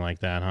anything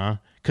like that, huh?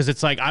 Because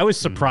it's like, I was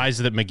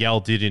surprised that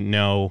Miguel didn't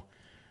know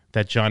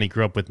that Johnny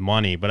grew up with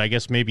money, but I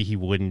guess maybe he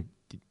would,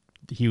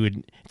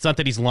 it's not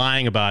that he's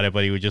lying about it,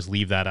 but he would just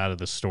leave that out of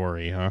the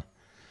story, huh?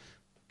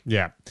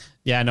 Yeah.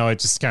 Yeah, no, it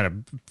just kind of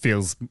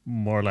feels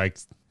more like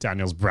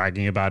Daniel's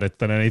bragging about it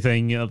than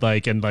anything,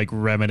 like, and like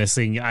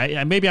reminiscing.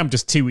 Maybe I'm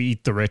just too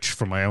eat the rich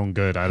for my own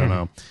good. I don't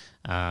know.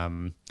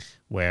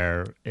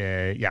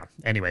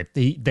 Anyway,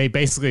 they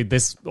basically,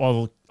 this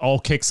all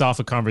kicks off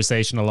a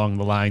conversation along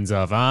the lines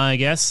of, I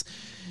guess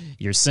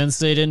your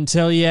sensei didn't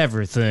tell you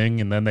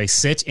everything, and then they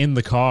sit in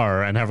the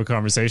car and have a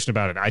conversation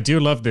about it. I do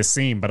love this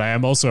scene, but I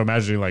am also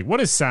imagining, like, what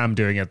is Sam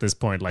doing at this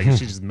point? Like, is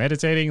she just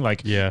meditating?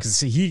 Like,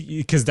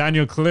 because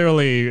Daniel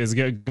clearly is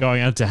going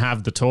out to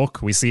have the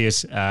talk. We see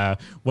it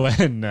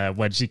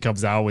when she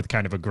comes out with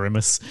kind of a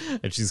grimace,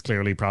 and she's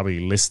clearly probably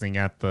listening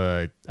at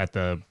the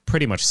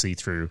pretty much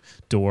see-through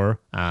door.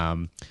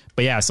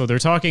 But yeah, so they're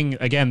talking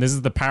again. This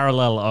is the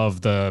parallel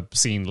of the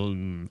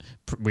scene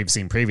we've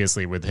seen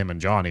previously with him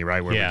and Johnny,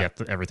 right? Where we get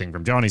everything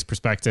from Johnny's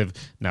perspective.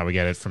 Now we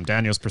get it from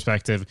Daniel's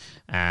perspective.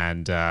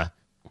 And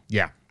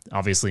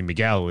obviously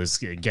Miguel is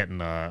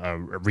getting a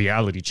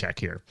reality check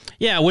here.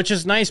 Yeah, which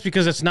is nice,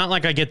 because it's not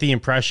like I get the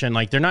impression,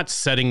 like, they're not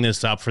setting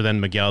this up for then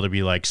Miguel to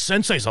be like,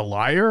 Sensei's a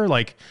liar.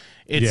 Like,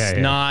 it's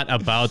not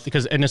about,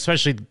 because, and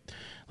especially,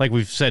 like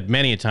we've said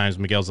many a times,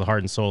 Miguel's the heart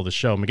and soul of the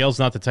show. Miguel's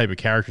not the type of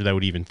character that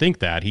would even think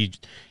that.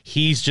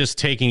 He's just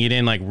taking it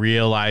in, like,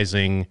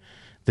 realizing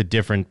the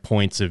different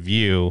points of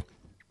view.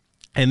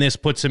 And this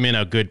puts him in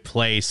a good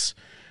place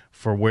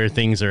for where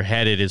things are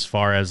headed as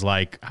far as,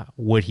 like,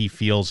 what he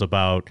feels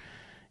about,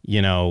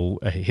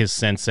 his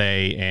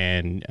sensei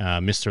and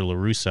Mr.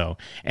 LaRusso.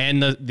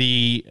 And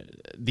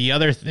the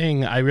other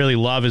thing I really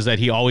love is that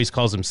he always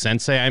calls him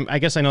sensei. I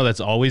guess I know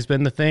that's always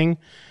been the thing,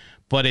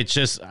 but it's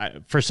just,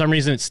 for some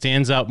reason, it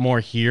stands out more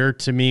here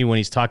to me when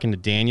he's talking to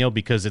Daniel,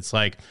 because it's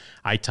like,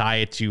 I tie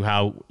it to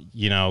how,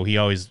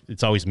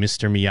 it's always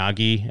Mr.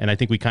 Miyagi. And I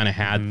think we kind of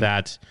had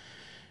that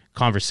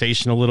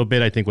conversation a little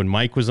bit, I think, when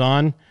Mike was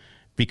on,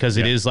 because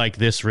it is like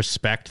this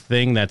respect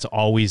thing that's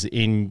always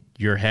in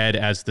your head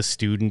as the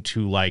student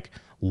who, like,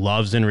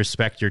 loves and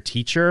respect your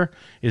teacher,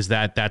 is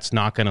that's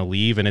not going to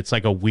leave. And it's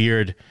like a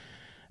weird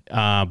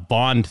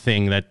bond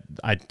thing that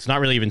it's not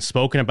really even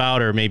spoken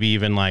about, or maybe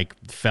even, like,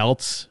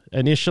 felt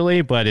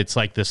initially, but it's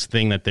like this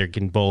thing that they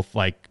can both,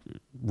 like,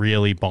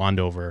 really bond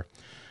over.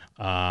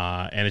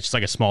 And it's just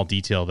like a small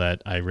detail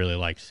that I really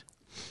liked.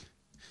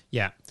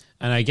 Yeah.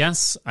 And I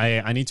guess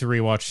I need to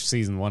rewatch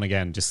season 1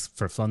 again just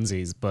for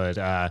funsies, but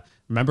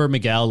remember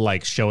Miguel,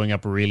 like, showing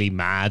up really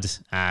mad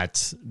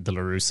at the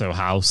LaRusso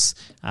house,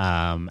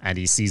 and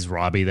he sees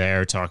Robbie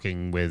there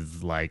talking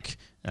with, like,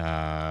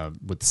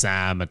 with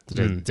Sam at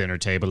the dinner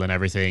table and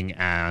everything,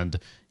 and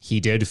he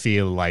did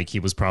feel like he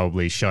was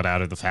probably shut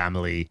out of the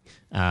family,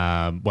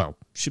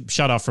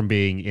 shut off from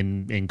being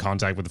in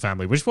contact with the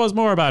family, which was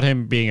more about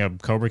him being a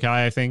Cobra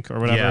Kai, I think, or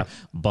whatever.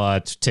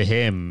 But to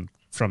him,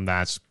 from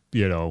that,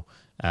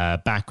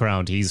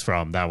 background he's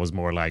from, that was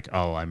more like,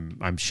 oh,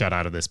 I'm shut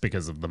out of this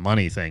because of the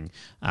money thing.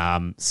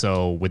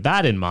 So with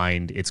that in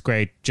mind, it's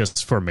great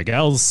just for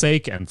Miguel's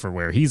sake and for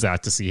where he's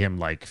at to see him,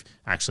 like,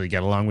 actually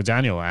get along with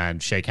Daniel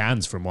and shake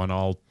hands from one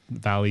All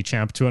Valley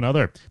champ to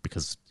another,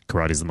 because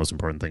karate is the most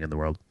important thing in the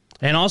world.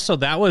 And also,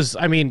 that was,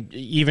 I mean,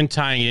 even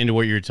tying into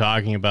what you're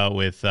talking about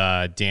with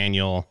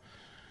Daniel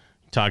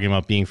talking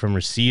about being from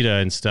Reseda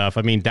and stuff.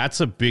 I mean, that's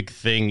a big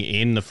thing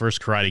in the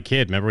first Karate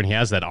Kid. Remember when he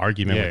has that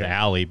argument with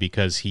Allie,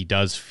 because he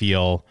does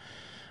feel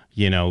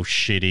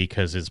shitty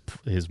because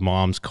his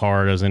mom's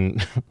car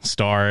doesn't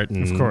start,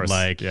 and Of course,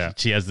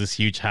 she has this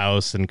huge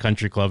house and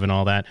country club and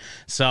all that.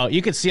 So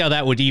you could see how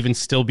that would even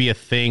still be a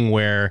thing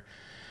where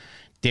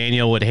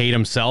Daniel would hate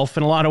himself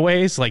in a lot of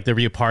ways. Like there'd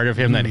be a part of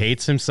him that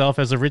hates himself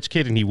as a rich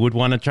kid, and he would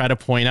want to try to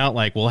point out,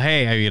 like, well,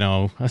 hey,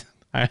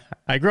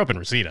 I grew up in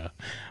Reseda.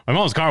 My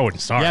mom's car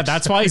wouldn't start. Yeah,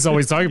 that's why he's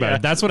always talking about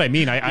it. That's what I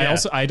mean.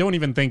 I don't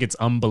even think it's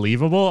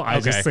unbelievable. I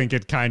just think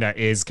it kind of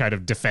is kind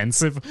of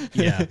defensive,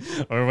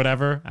 or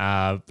whatever,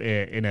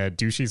 in a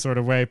douchey sort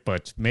of way.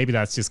 But maybe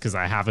that's just because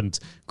I haven't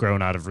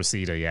grown out of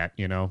Reseda yet.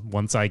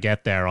 Once I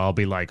get there, I'll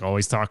be like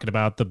always talking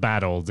about the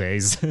bad old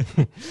days,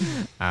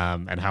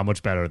 and how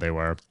much better they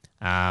were.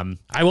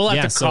 I will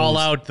have to call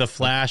out the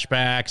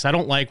flashbacks. I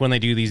don't like when they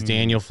do these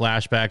Daniel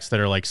flashbacks that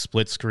are like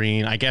split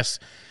screen. I guess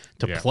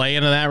to play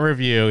into that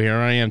review, here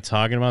I am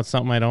talking about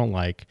something I don't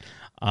like.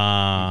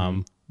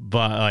 But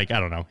like, I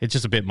don't know. It's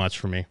just a bit much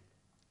for me.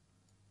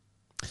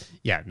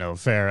 Yeah, no,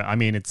 fair. I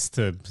mean, it's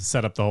to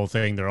set up the whole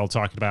thing. They're all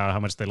talking about how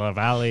much they love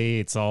Allie.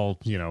 It's all,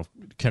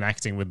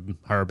 connecting with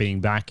her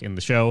being back in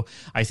the show.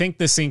 I think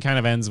this scene kind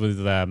of ends with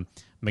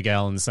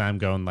Miguel and Sam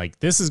going like,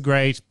 this is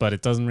great, but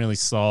it doesn't really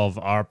solve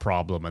our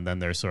problem. And then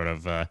they're sort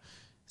of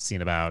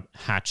scene about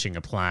hatching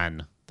a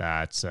plan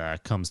that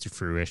comes to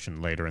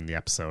fruition later in the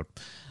episode.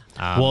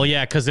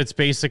 Because it's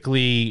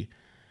basically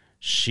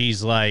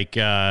she's like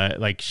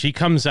she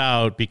comes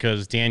out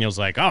because Daniel's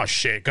like, oh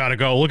shit, gotta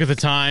go. Look at the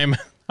time.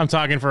 I'm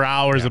talking for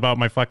hours about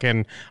my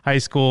fucking high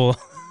school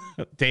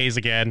days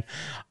again.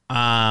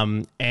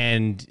 And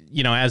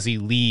as he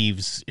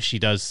leaves, she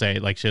does say,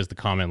 like, she has the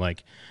comment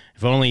like,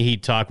 if only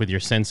he'd talk with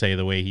your sensei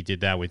the way he did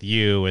that with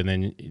you. And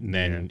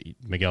then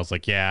Miguel's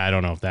like, yeah, I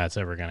don't know if that's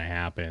ever gonna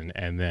happen.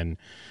 And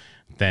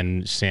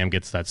then Sam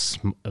gets that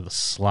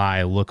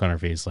sly look on her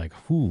face like,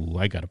 ooh,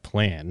 I got a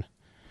plan.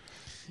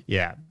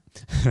 Yeah.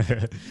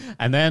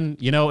 And then,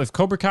 if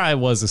Cobra Kai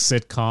was a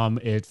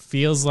sitcom, it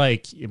feels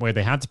like where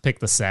they had to pick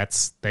the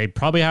sets, they'd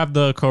probably have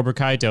the Cobra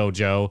Kai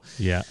dojo.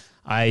 Yeah.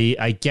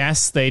 I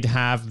guess they'd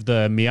have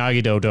the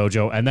Miyagi-Do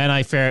dojo, and then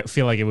I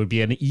feel like it would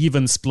be an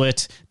even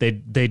split.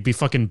 They'd be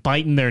fucking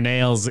biting their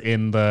nails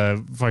in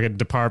the fucking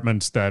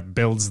department that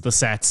builds the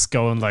sets,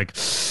 going like,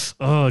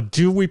 oh,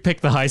 do we pick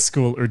the high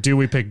school or do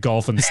we pick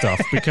golf and stuff?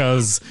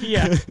 Because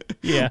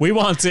we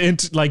want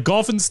to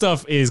golf and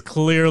stuff is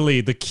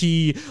clearly the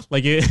key.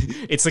 Like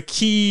it's a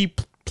key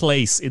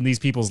place in these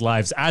people's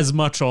lives as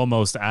much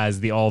almost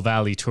as the All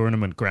Valley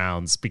tournament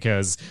grounds,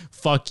 because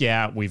fuck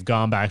yeah, we've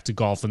gone back to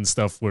golf and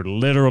stuff. We're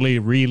literally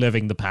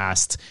reliving the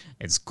past.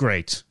 It's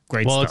great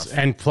stuff.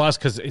 And plus,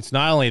 because it's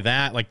not only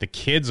that, like the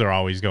kids are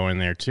always going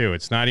there too.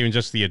 It's not even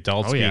just the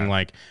adults being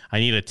like, I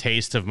need a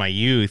taste of my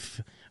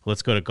youth,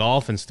 let's go to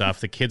golf and stuff.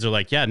 The kids are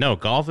like, yeah, no,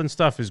 golf and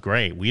stuff is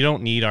great. We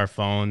don't need our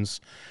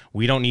phones.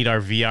 We don't need our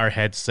VR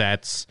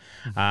headsets.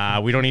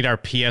 We don't need our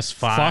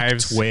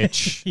PS5s. Fuck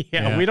Twitch.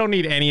 yeah, we don't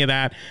need any of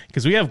that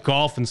because we have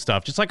golf and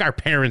stuff, just like our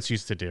parents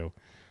used to do.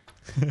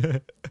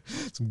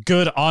 Some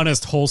good,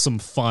 honest, wholesome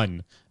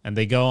fun. And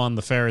they go on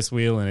the Ferris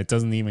wheel and it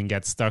doesn't even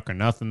get stuck or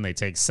nothing. They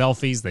take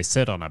selfies. They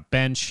sit on a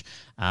bench.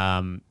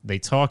 They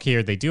talk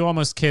here. They do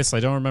almost kiss. I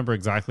don't remember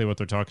exactly what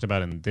they're talking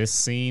about in this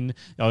scene.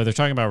 Oh, they're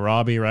talking about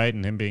Robbie, right?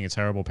 And him being a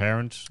terrible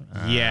parent.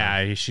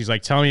 Yeah, she's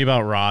like, tell me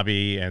about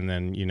Robbie. And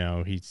then,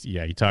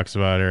 he talks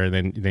about her.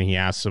 And then he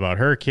asks about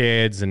her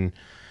kids. And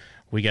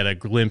we get a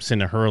glimpse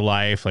into her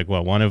life. Like,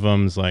 one of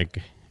them's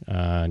like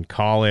in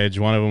college.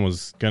 One of them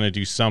was going to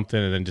do something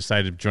and then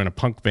decided to join a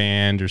punk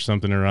band or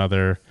something or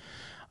other.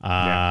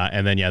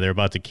 And then, they're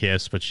about to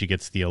kiss, but she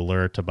gets the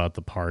alert about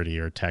the party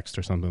or text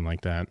or something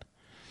like that.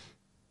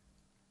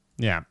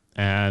 Yeah.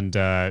 And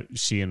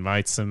she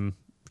invites him,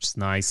 which is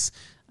nice.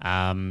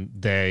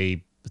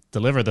 They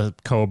deliver the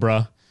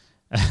Cobra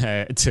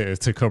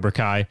to Cobra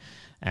Kai,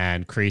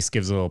 and Kreese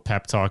gives a little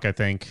pep talk, I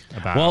think.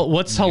 About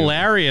what's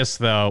hilarious,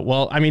 though?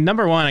 Well, I mean,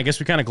 number one, I guess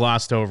we kind of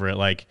glossed over it.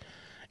 Like,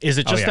 is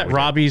it just that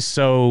Robbie's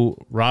so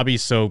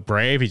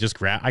brave? He just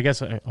I guess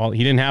he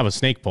didn't have a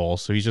snake pole,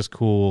 so he's just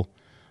cool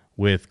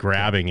with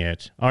grabbing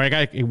it. All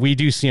right, we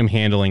do see him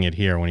handling it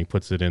here when he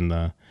puts it in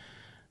the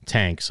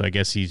tank. So I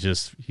guess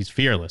he's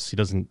fearless. He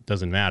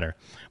doesn't matter.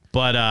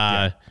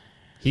 But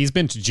he's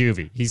been to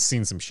juvie. He's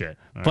seen some shit.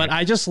 But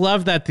I just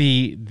love that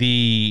the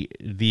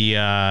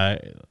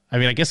I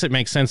mean, I guess it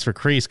makes sense for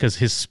Kreese because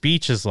his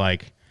speech is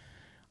like,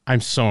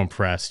 I'm so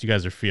impressed. You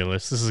guys are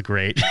fearless. This is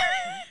great.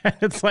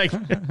 It's like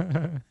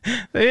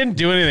they didn't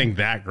do anything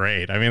that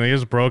great. I mean, they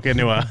just broke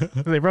into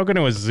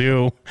a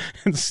zoo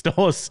and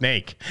stole a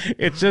snake.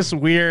 It's just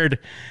weird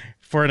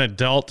for an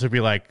adult to be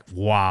like,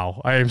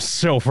 wow, I am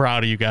so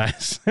proud of you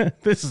guys.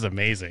 This is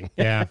amazing.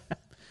 Yeah.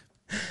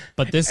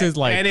 But this is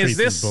like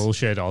Kreese's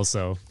bullshit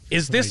also.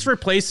 Is this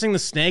replacing the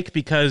snake?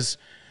 Because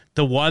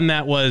the one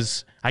that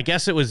was, I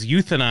guess it was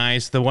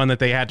euthanized, the one that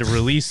they had to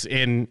release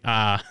in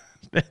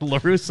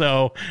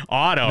LaRusso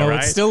Auto, No,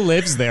 right? it still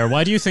lives there.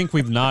 Why do you think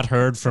we've not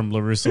heard from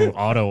LaRusso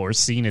Auto or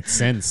seen it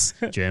since,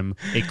 Jim?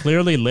 It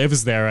clearly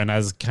lives there and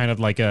has kind of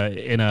like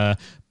in a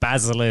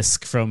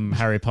basilisk from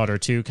Harry Potter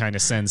 2 kind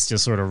of sense,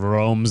 just sort of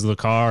roams the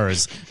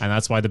cars. And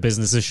that's why the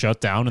business is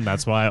shut down. And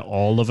that's why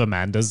all of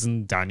Amanda's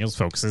and Daniel's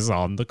focuses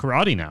on the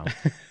karate now.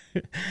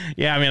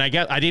 Yeah, I mean,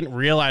 I didn't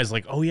realize,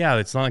 like, oh yeah,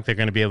 it's not like they're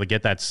going to be able to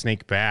get that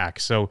snake back.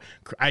 So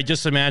I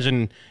just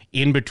imagine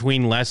in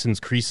between lessons,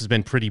 Kreese has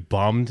been pretty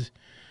bummed,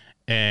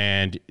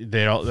 and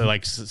they're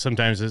like,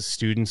 sometimes the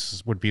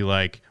students would be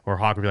like, or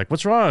Hawk would be like,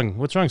 "What's wrong?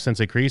 What's wrong,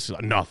 Sensei Kreese?"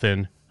 Like,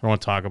 nothing. I don't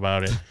want to talk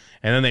about it.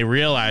 And then they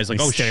realize, like,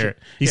 shit.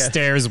 He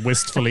stares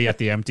wistfully at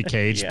the empty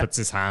cage, puts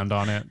his hand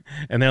on it.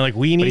 And they're like,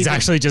 we need... But he's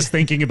actually just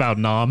thinking about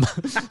Nom.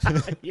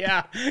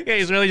 yeah,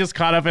 he's really just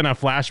caught up in a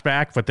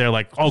flashback, but they're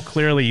like, oh,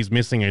 clearly he's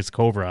missing his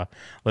Cobra.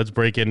 Let's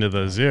break into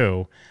the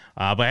zoo.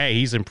 But hey,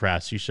 he's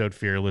impressed. He showed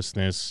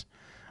fearlessness,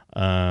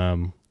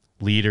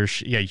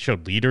 leadership. Yeah, he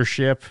showed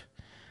leadership.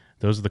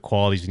 Those are the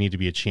qualities you need to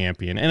be a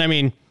champion. And I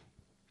mean,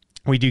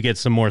 we do get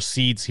some more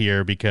seeds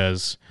here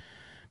because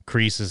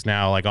Kreese is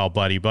now like all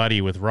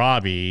buddy with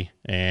Robbie,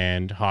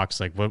 and Hawk's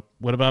like,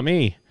 what about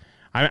me?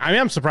 I mean,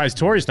 I'm surprised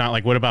Tori's not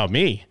like, what about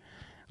me?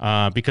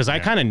 Because I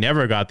kind of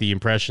never got the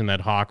impression that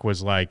Hawk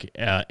was like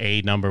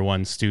a number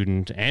one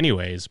student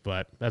anyways,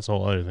 but that's a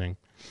whole other thing.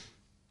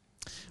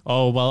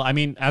 Oh, well, I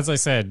mean, as I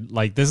said,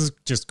 like, this is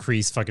just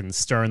Kreese fucking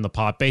stirring the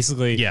pot.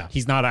 Basically,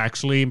 he's not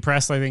actually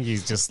impressed. I think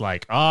he's just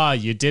like,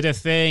 you did a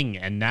thing,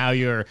 and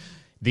now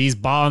these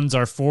bonds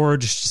are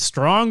forged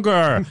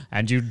stronger,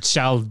 and you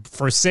shall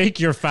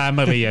forsake your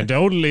family and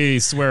only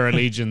swear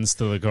allegiance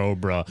to the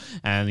Cobra.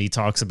 And he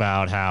talks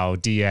about how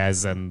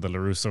Diaz and the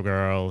LaRusso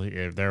girl,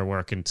 they're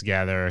working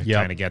together.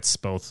 Kind of gets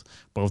both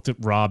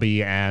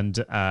Robbie and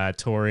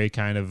Tori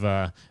kind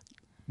of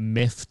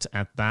miffed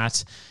at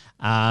that.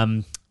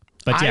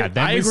 But yeah,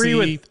 then I agree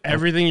with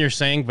everything you're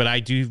saying, but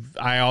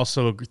I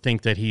also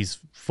think that he's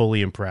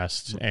fully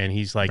impressed, and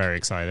he's like very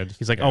excited.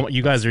 He's like, oh,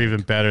 you guys are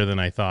even better than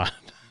I thought.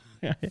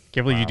 I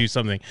can't believe you do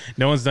something.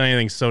 No one's done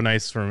anything so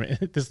nice for me.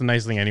 This is the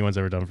nicest thing anyone's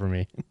ever done for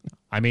me.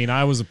 I mean,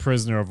 I was a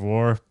prisoner of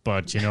war,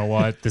 but you know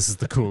what? This is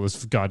the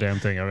coolest goddamn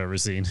thing I've ever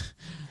seen.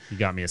 You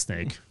got me a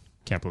snake.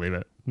 Can't believe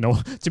it. No,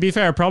 to be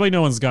fair, probably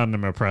no one's gotten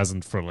him a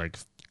present for like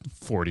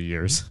 40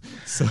 years.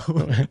 So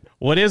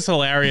what is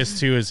hilarious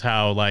too is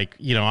how, like,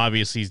 you know,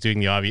 obviously he's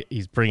doing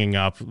he's bringing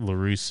up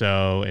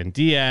LaRusso and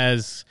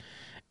Diaz,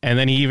 and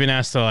then he even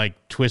has to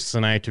like twist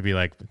the knife to be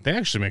like, they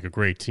actually make a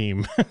great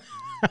team.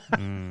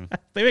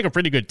 They make a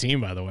pretty good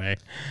team, by the way.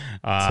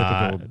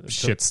 Typical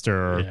shit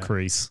stirrer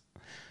Kreese.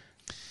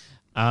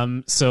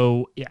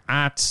 So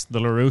at the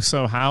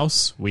LaRusso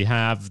house, we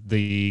have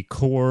the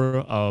core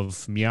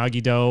of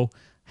Miyagi-Do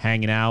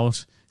hanging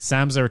out.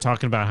 Sam's there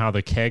talking about how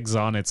the keg's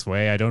on its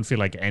way. I don't feel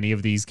like any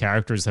of these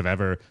characters have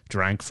ever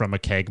drank from a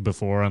keg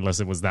before,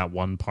 unless it was that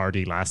one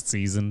party last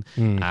season.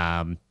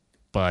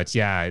 But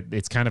yeah,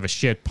 it's kind of a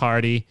shit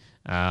party.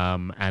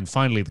 And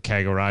finally the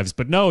keg arrives,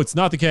 but no, it's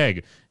not the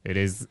keg. It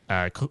is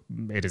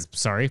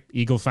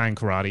Eagle Fang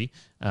Karate.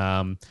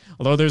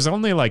 Although there's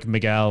only like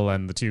Miguel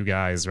and the two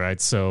guys,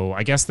 right? So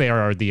I guess they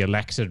are the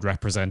elected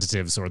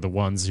representatives, or the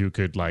ones who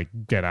could like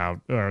get out,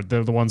 or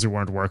the ones who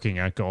weren't working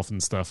at golf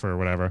and stuff or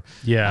whatever.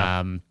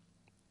 Yeah.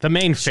 The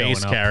main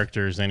face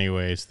characters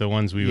anyways, the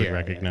ones we would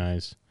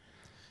recognize.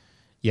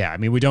 Yeah, I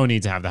mean, we don't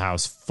need to have the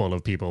house full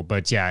of people,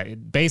 but yeah,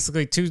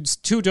 basically two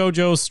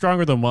dojos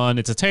stronger than one.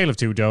 It's a tale of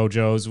two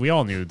dojos. We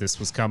all knew this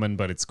was coming,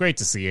 but it's great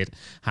to see it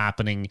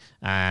happening.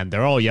 And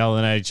they're all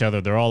yelling at each other.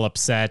 They're all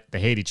upset.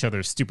 They hate each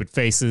other's stupid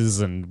faces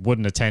and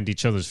wouldn't attend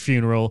each other's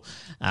funeral.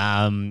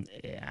 And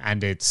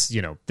it's,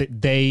 you know,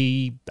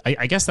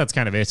 I guess that's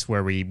kind of it,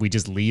 where we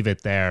just leave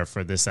it there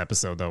for this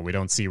episode, though. We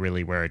don't see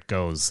really where it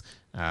goes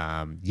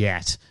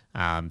yet.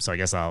 So I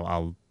guess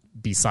I'll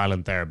be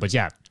silent there. But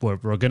yeah, we're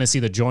going to see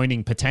the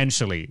joining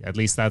potentially. At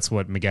least that's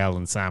what Miguel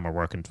and Sam are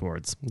working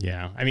towards.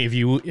 Yeah. I mean,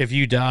 if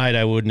you died,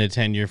 I wouldn't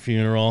attend your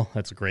funeral.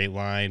 That's a great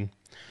line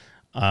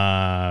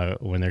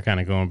when they're kind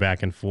of going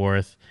back and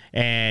forth.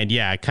 And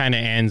yeah, it kind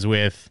of ends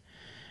with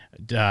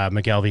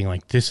Miguel being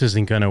like, this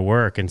isn't going to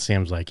work. And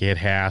Sam's like, it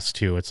has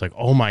to. It's like,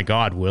 oh my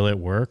God, will it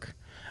work?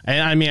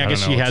 And I mean, I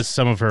guess she has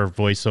some of her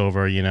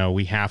voiceover, you know,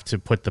 we have to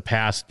put the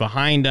past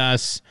behind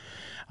us.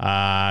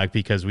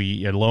 Because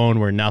we alone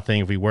we're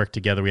nothing. If we work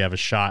together, we have a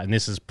shot. And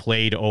this is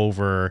played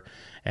over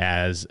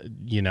as,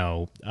 you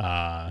know,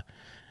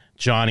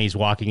 Johnny's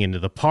walking into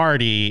the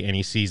party and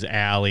he sees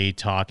Allie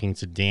talking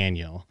to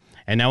Daniel.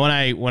 And now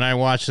when I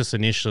watched this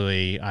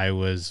initially, I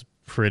was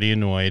pretty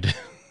annoyed.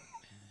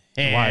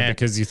 Why?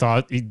 Because you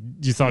thought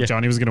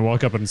Johnny was going to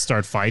walk up and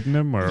start fighting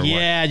him, or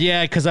yeah, what?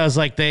 Yeah. Because I was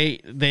like,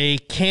 they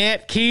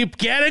can't keep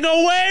getting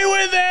away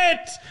with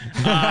it.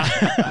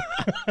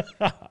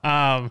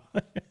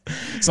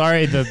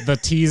 Sorry, the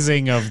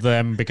teasing of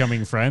them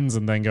becoming friends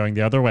and then going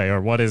the other way, or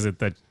what is it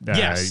that?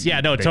 Yes,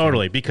 yeah, no,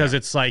 totally. Because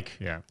it's like,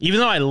 even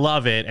though I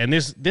love it, and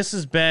this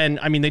has been,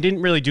 I mean, they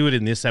didn't really do it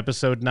in this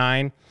episode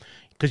 9,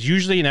 because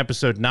usually in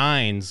episode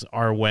 9s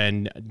are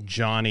when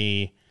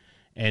Johnny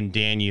and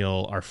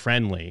Daniel are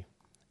friendly.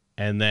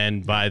 And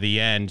then by the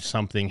end,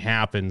 something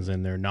happens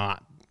and they're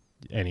not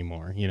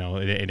anymore. You know,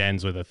 it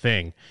ends with a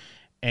thing.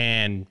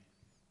 And,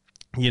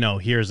 you know,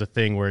 here's a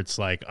thing where it's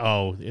like,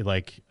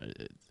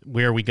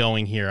 where are we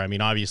going here? I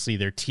mean, obviously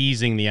they're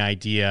teasing the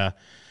idea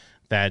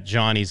that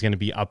Johnny's going to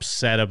be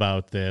upset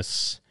about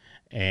this.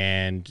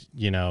 And,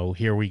 you know,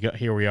 here we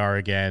are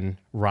again,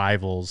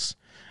 rivals.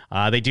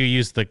 They do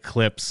use the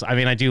clips. I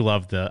mean, I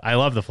love the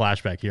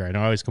flashback here. I know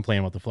I always complain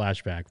about the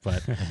flashback,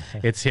 but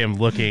it's him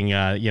looking,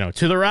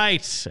 to the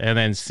right and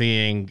then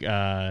seeing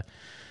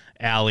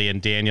Allie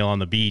and Daniel on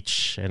the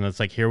beach. And it's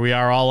like, here we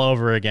are all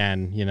over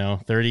again,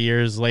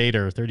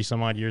 30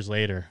 some odd years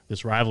later.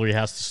 This rivalry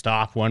has to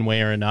stop one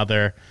way or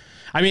another.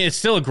 I mean, it's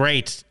still a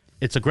great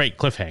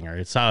cliffhanger.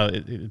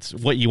 It's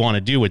what you want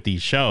to do with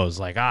these shows.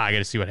 Like, I got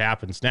to see what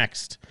happens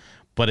next.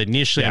 But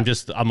initially, yeah.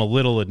 I'm a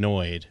little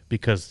annoyed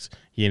because,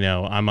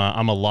 I'm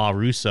a La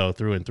Russo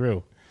through and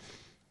through.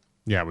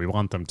 Yeah, we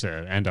want them to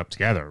end up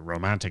together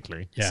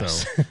romantically.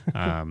 Yes.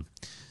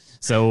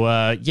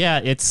 So,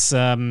 it's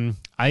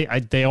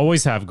they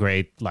always have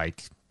great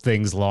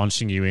things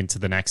launching you into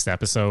the next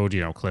episode,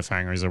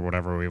 cliffhangers or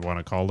whatever we want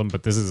to call them.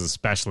 But this is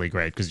especially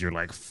great because you're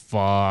like,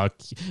 fuck.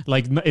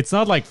 It's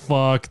not like,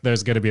 fuck,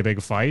 there's going to be a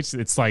big fight.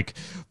 It's like,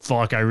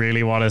 fuck, I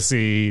really want to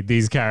see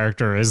these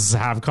characters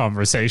have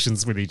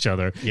conversations with each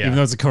other. Yeah. Even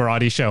though it's a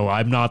karate show,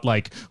 I'm not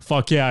like,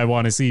 fuck yeah, I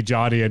want to see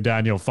Johnny and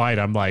Daniel fight.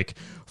 I'm like,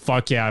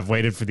 fuck yeah, I've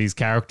waited for these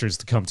characters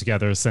to come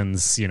together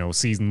since,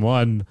 season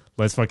 1.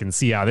 Let's fucking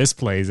see how this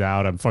plays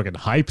out. I'm fucking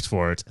hyped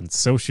for it. And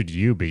so should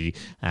you be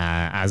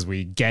as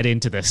we get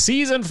into the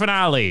season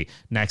finale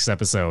next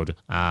episode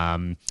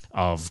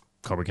of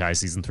Cobra Kai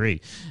Season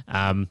 3.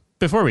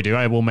 Before we do,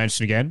 I will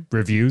mention again,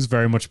 reviews,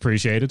 very much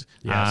appreciated.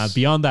 Yes.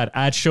 Beyond that,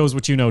 at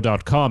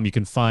showswhatyouknow.com, you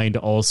can find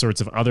all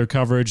sorts of other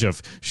coverage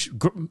of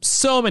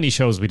so many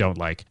shows we don't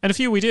like. And a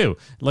few we do,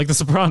 like The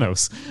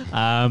Sopranos.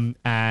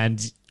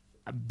 And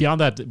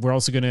beyond that,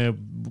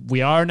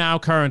 we are now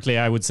currently,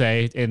 I would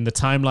say, in the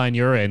timeline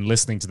you're in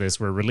listening to this,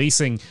 we're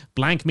releasing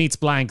Blank Meets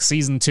Blank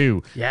Season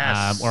 2.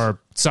 Yes.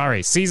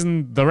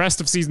 The rest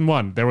of Season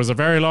 1. There was a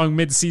very long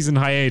mid-season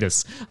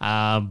hiatus.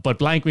 But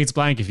Blank Meets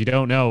Blank, if you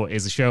don't know,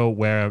 is a show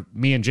where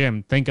me and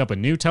Jim think up a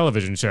new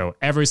television show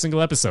every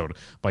single episode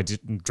by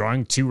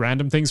drawing 2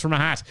 random things from a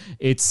hat.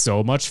 It's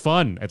so much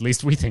fun. At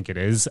least we think it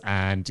is.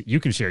 And you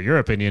can share your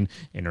opinion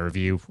in a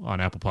review on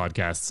Apple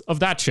Podcasts of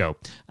that show.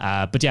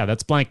 But yeah,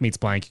 that's Blank Meets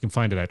Blank. You can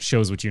find it at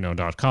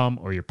showswhatyouknow.com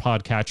or your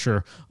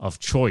podcatcher of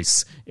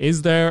choice.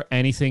 Is there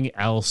anything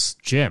else,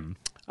 Jim?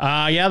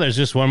 Yeah, there's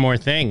just one more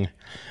thing.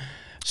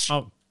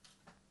 Oh.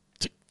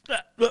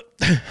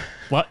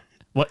 What?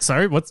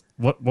 Sorry, what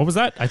was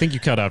that? I think you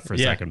cut out for a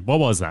second. What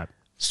was that?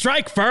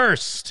 Strike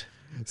first.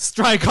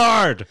 Strike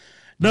hard.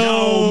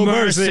 No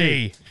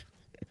mercy.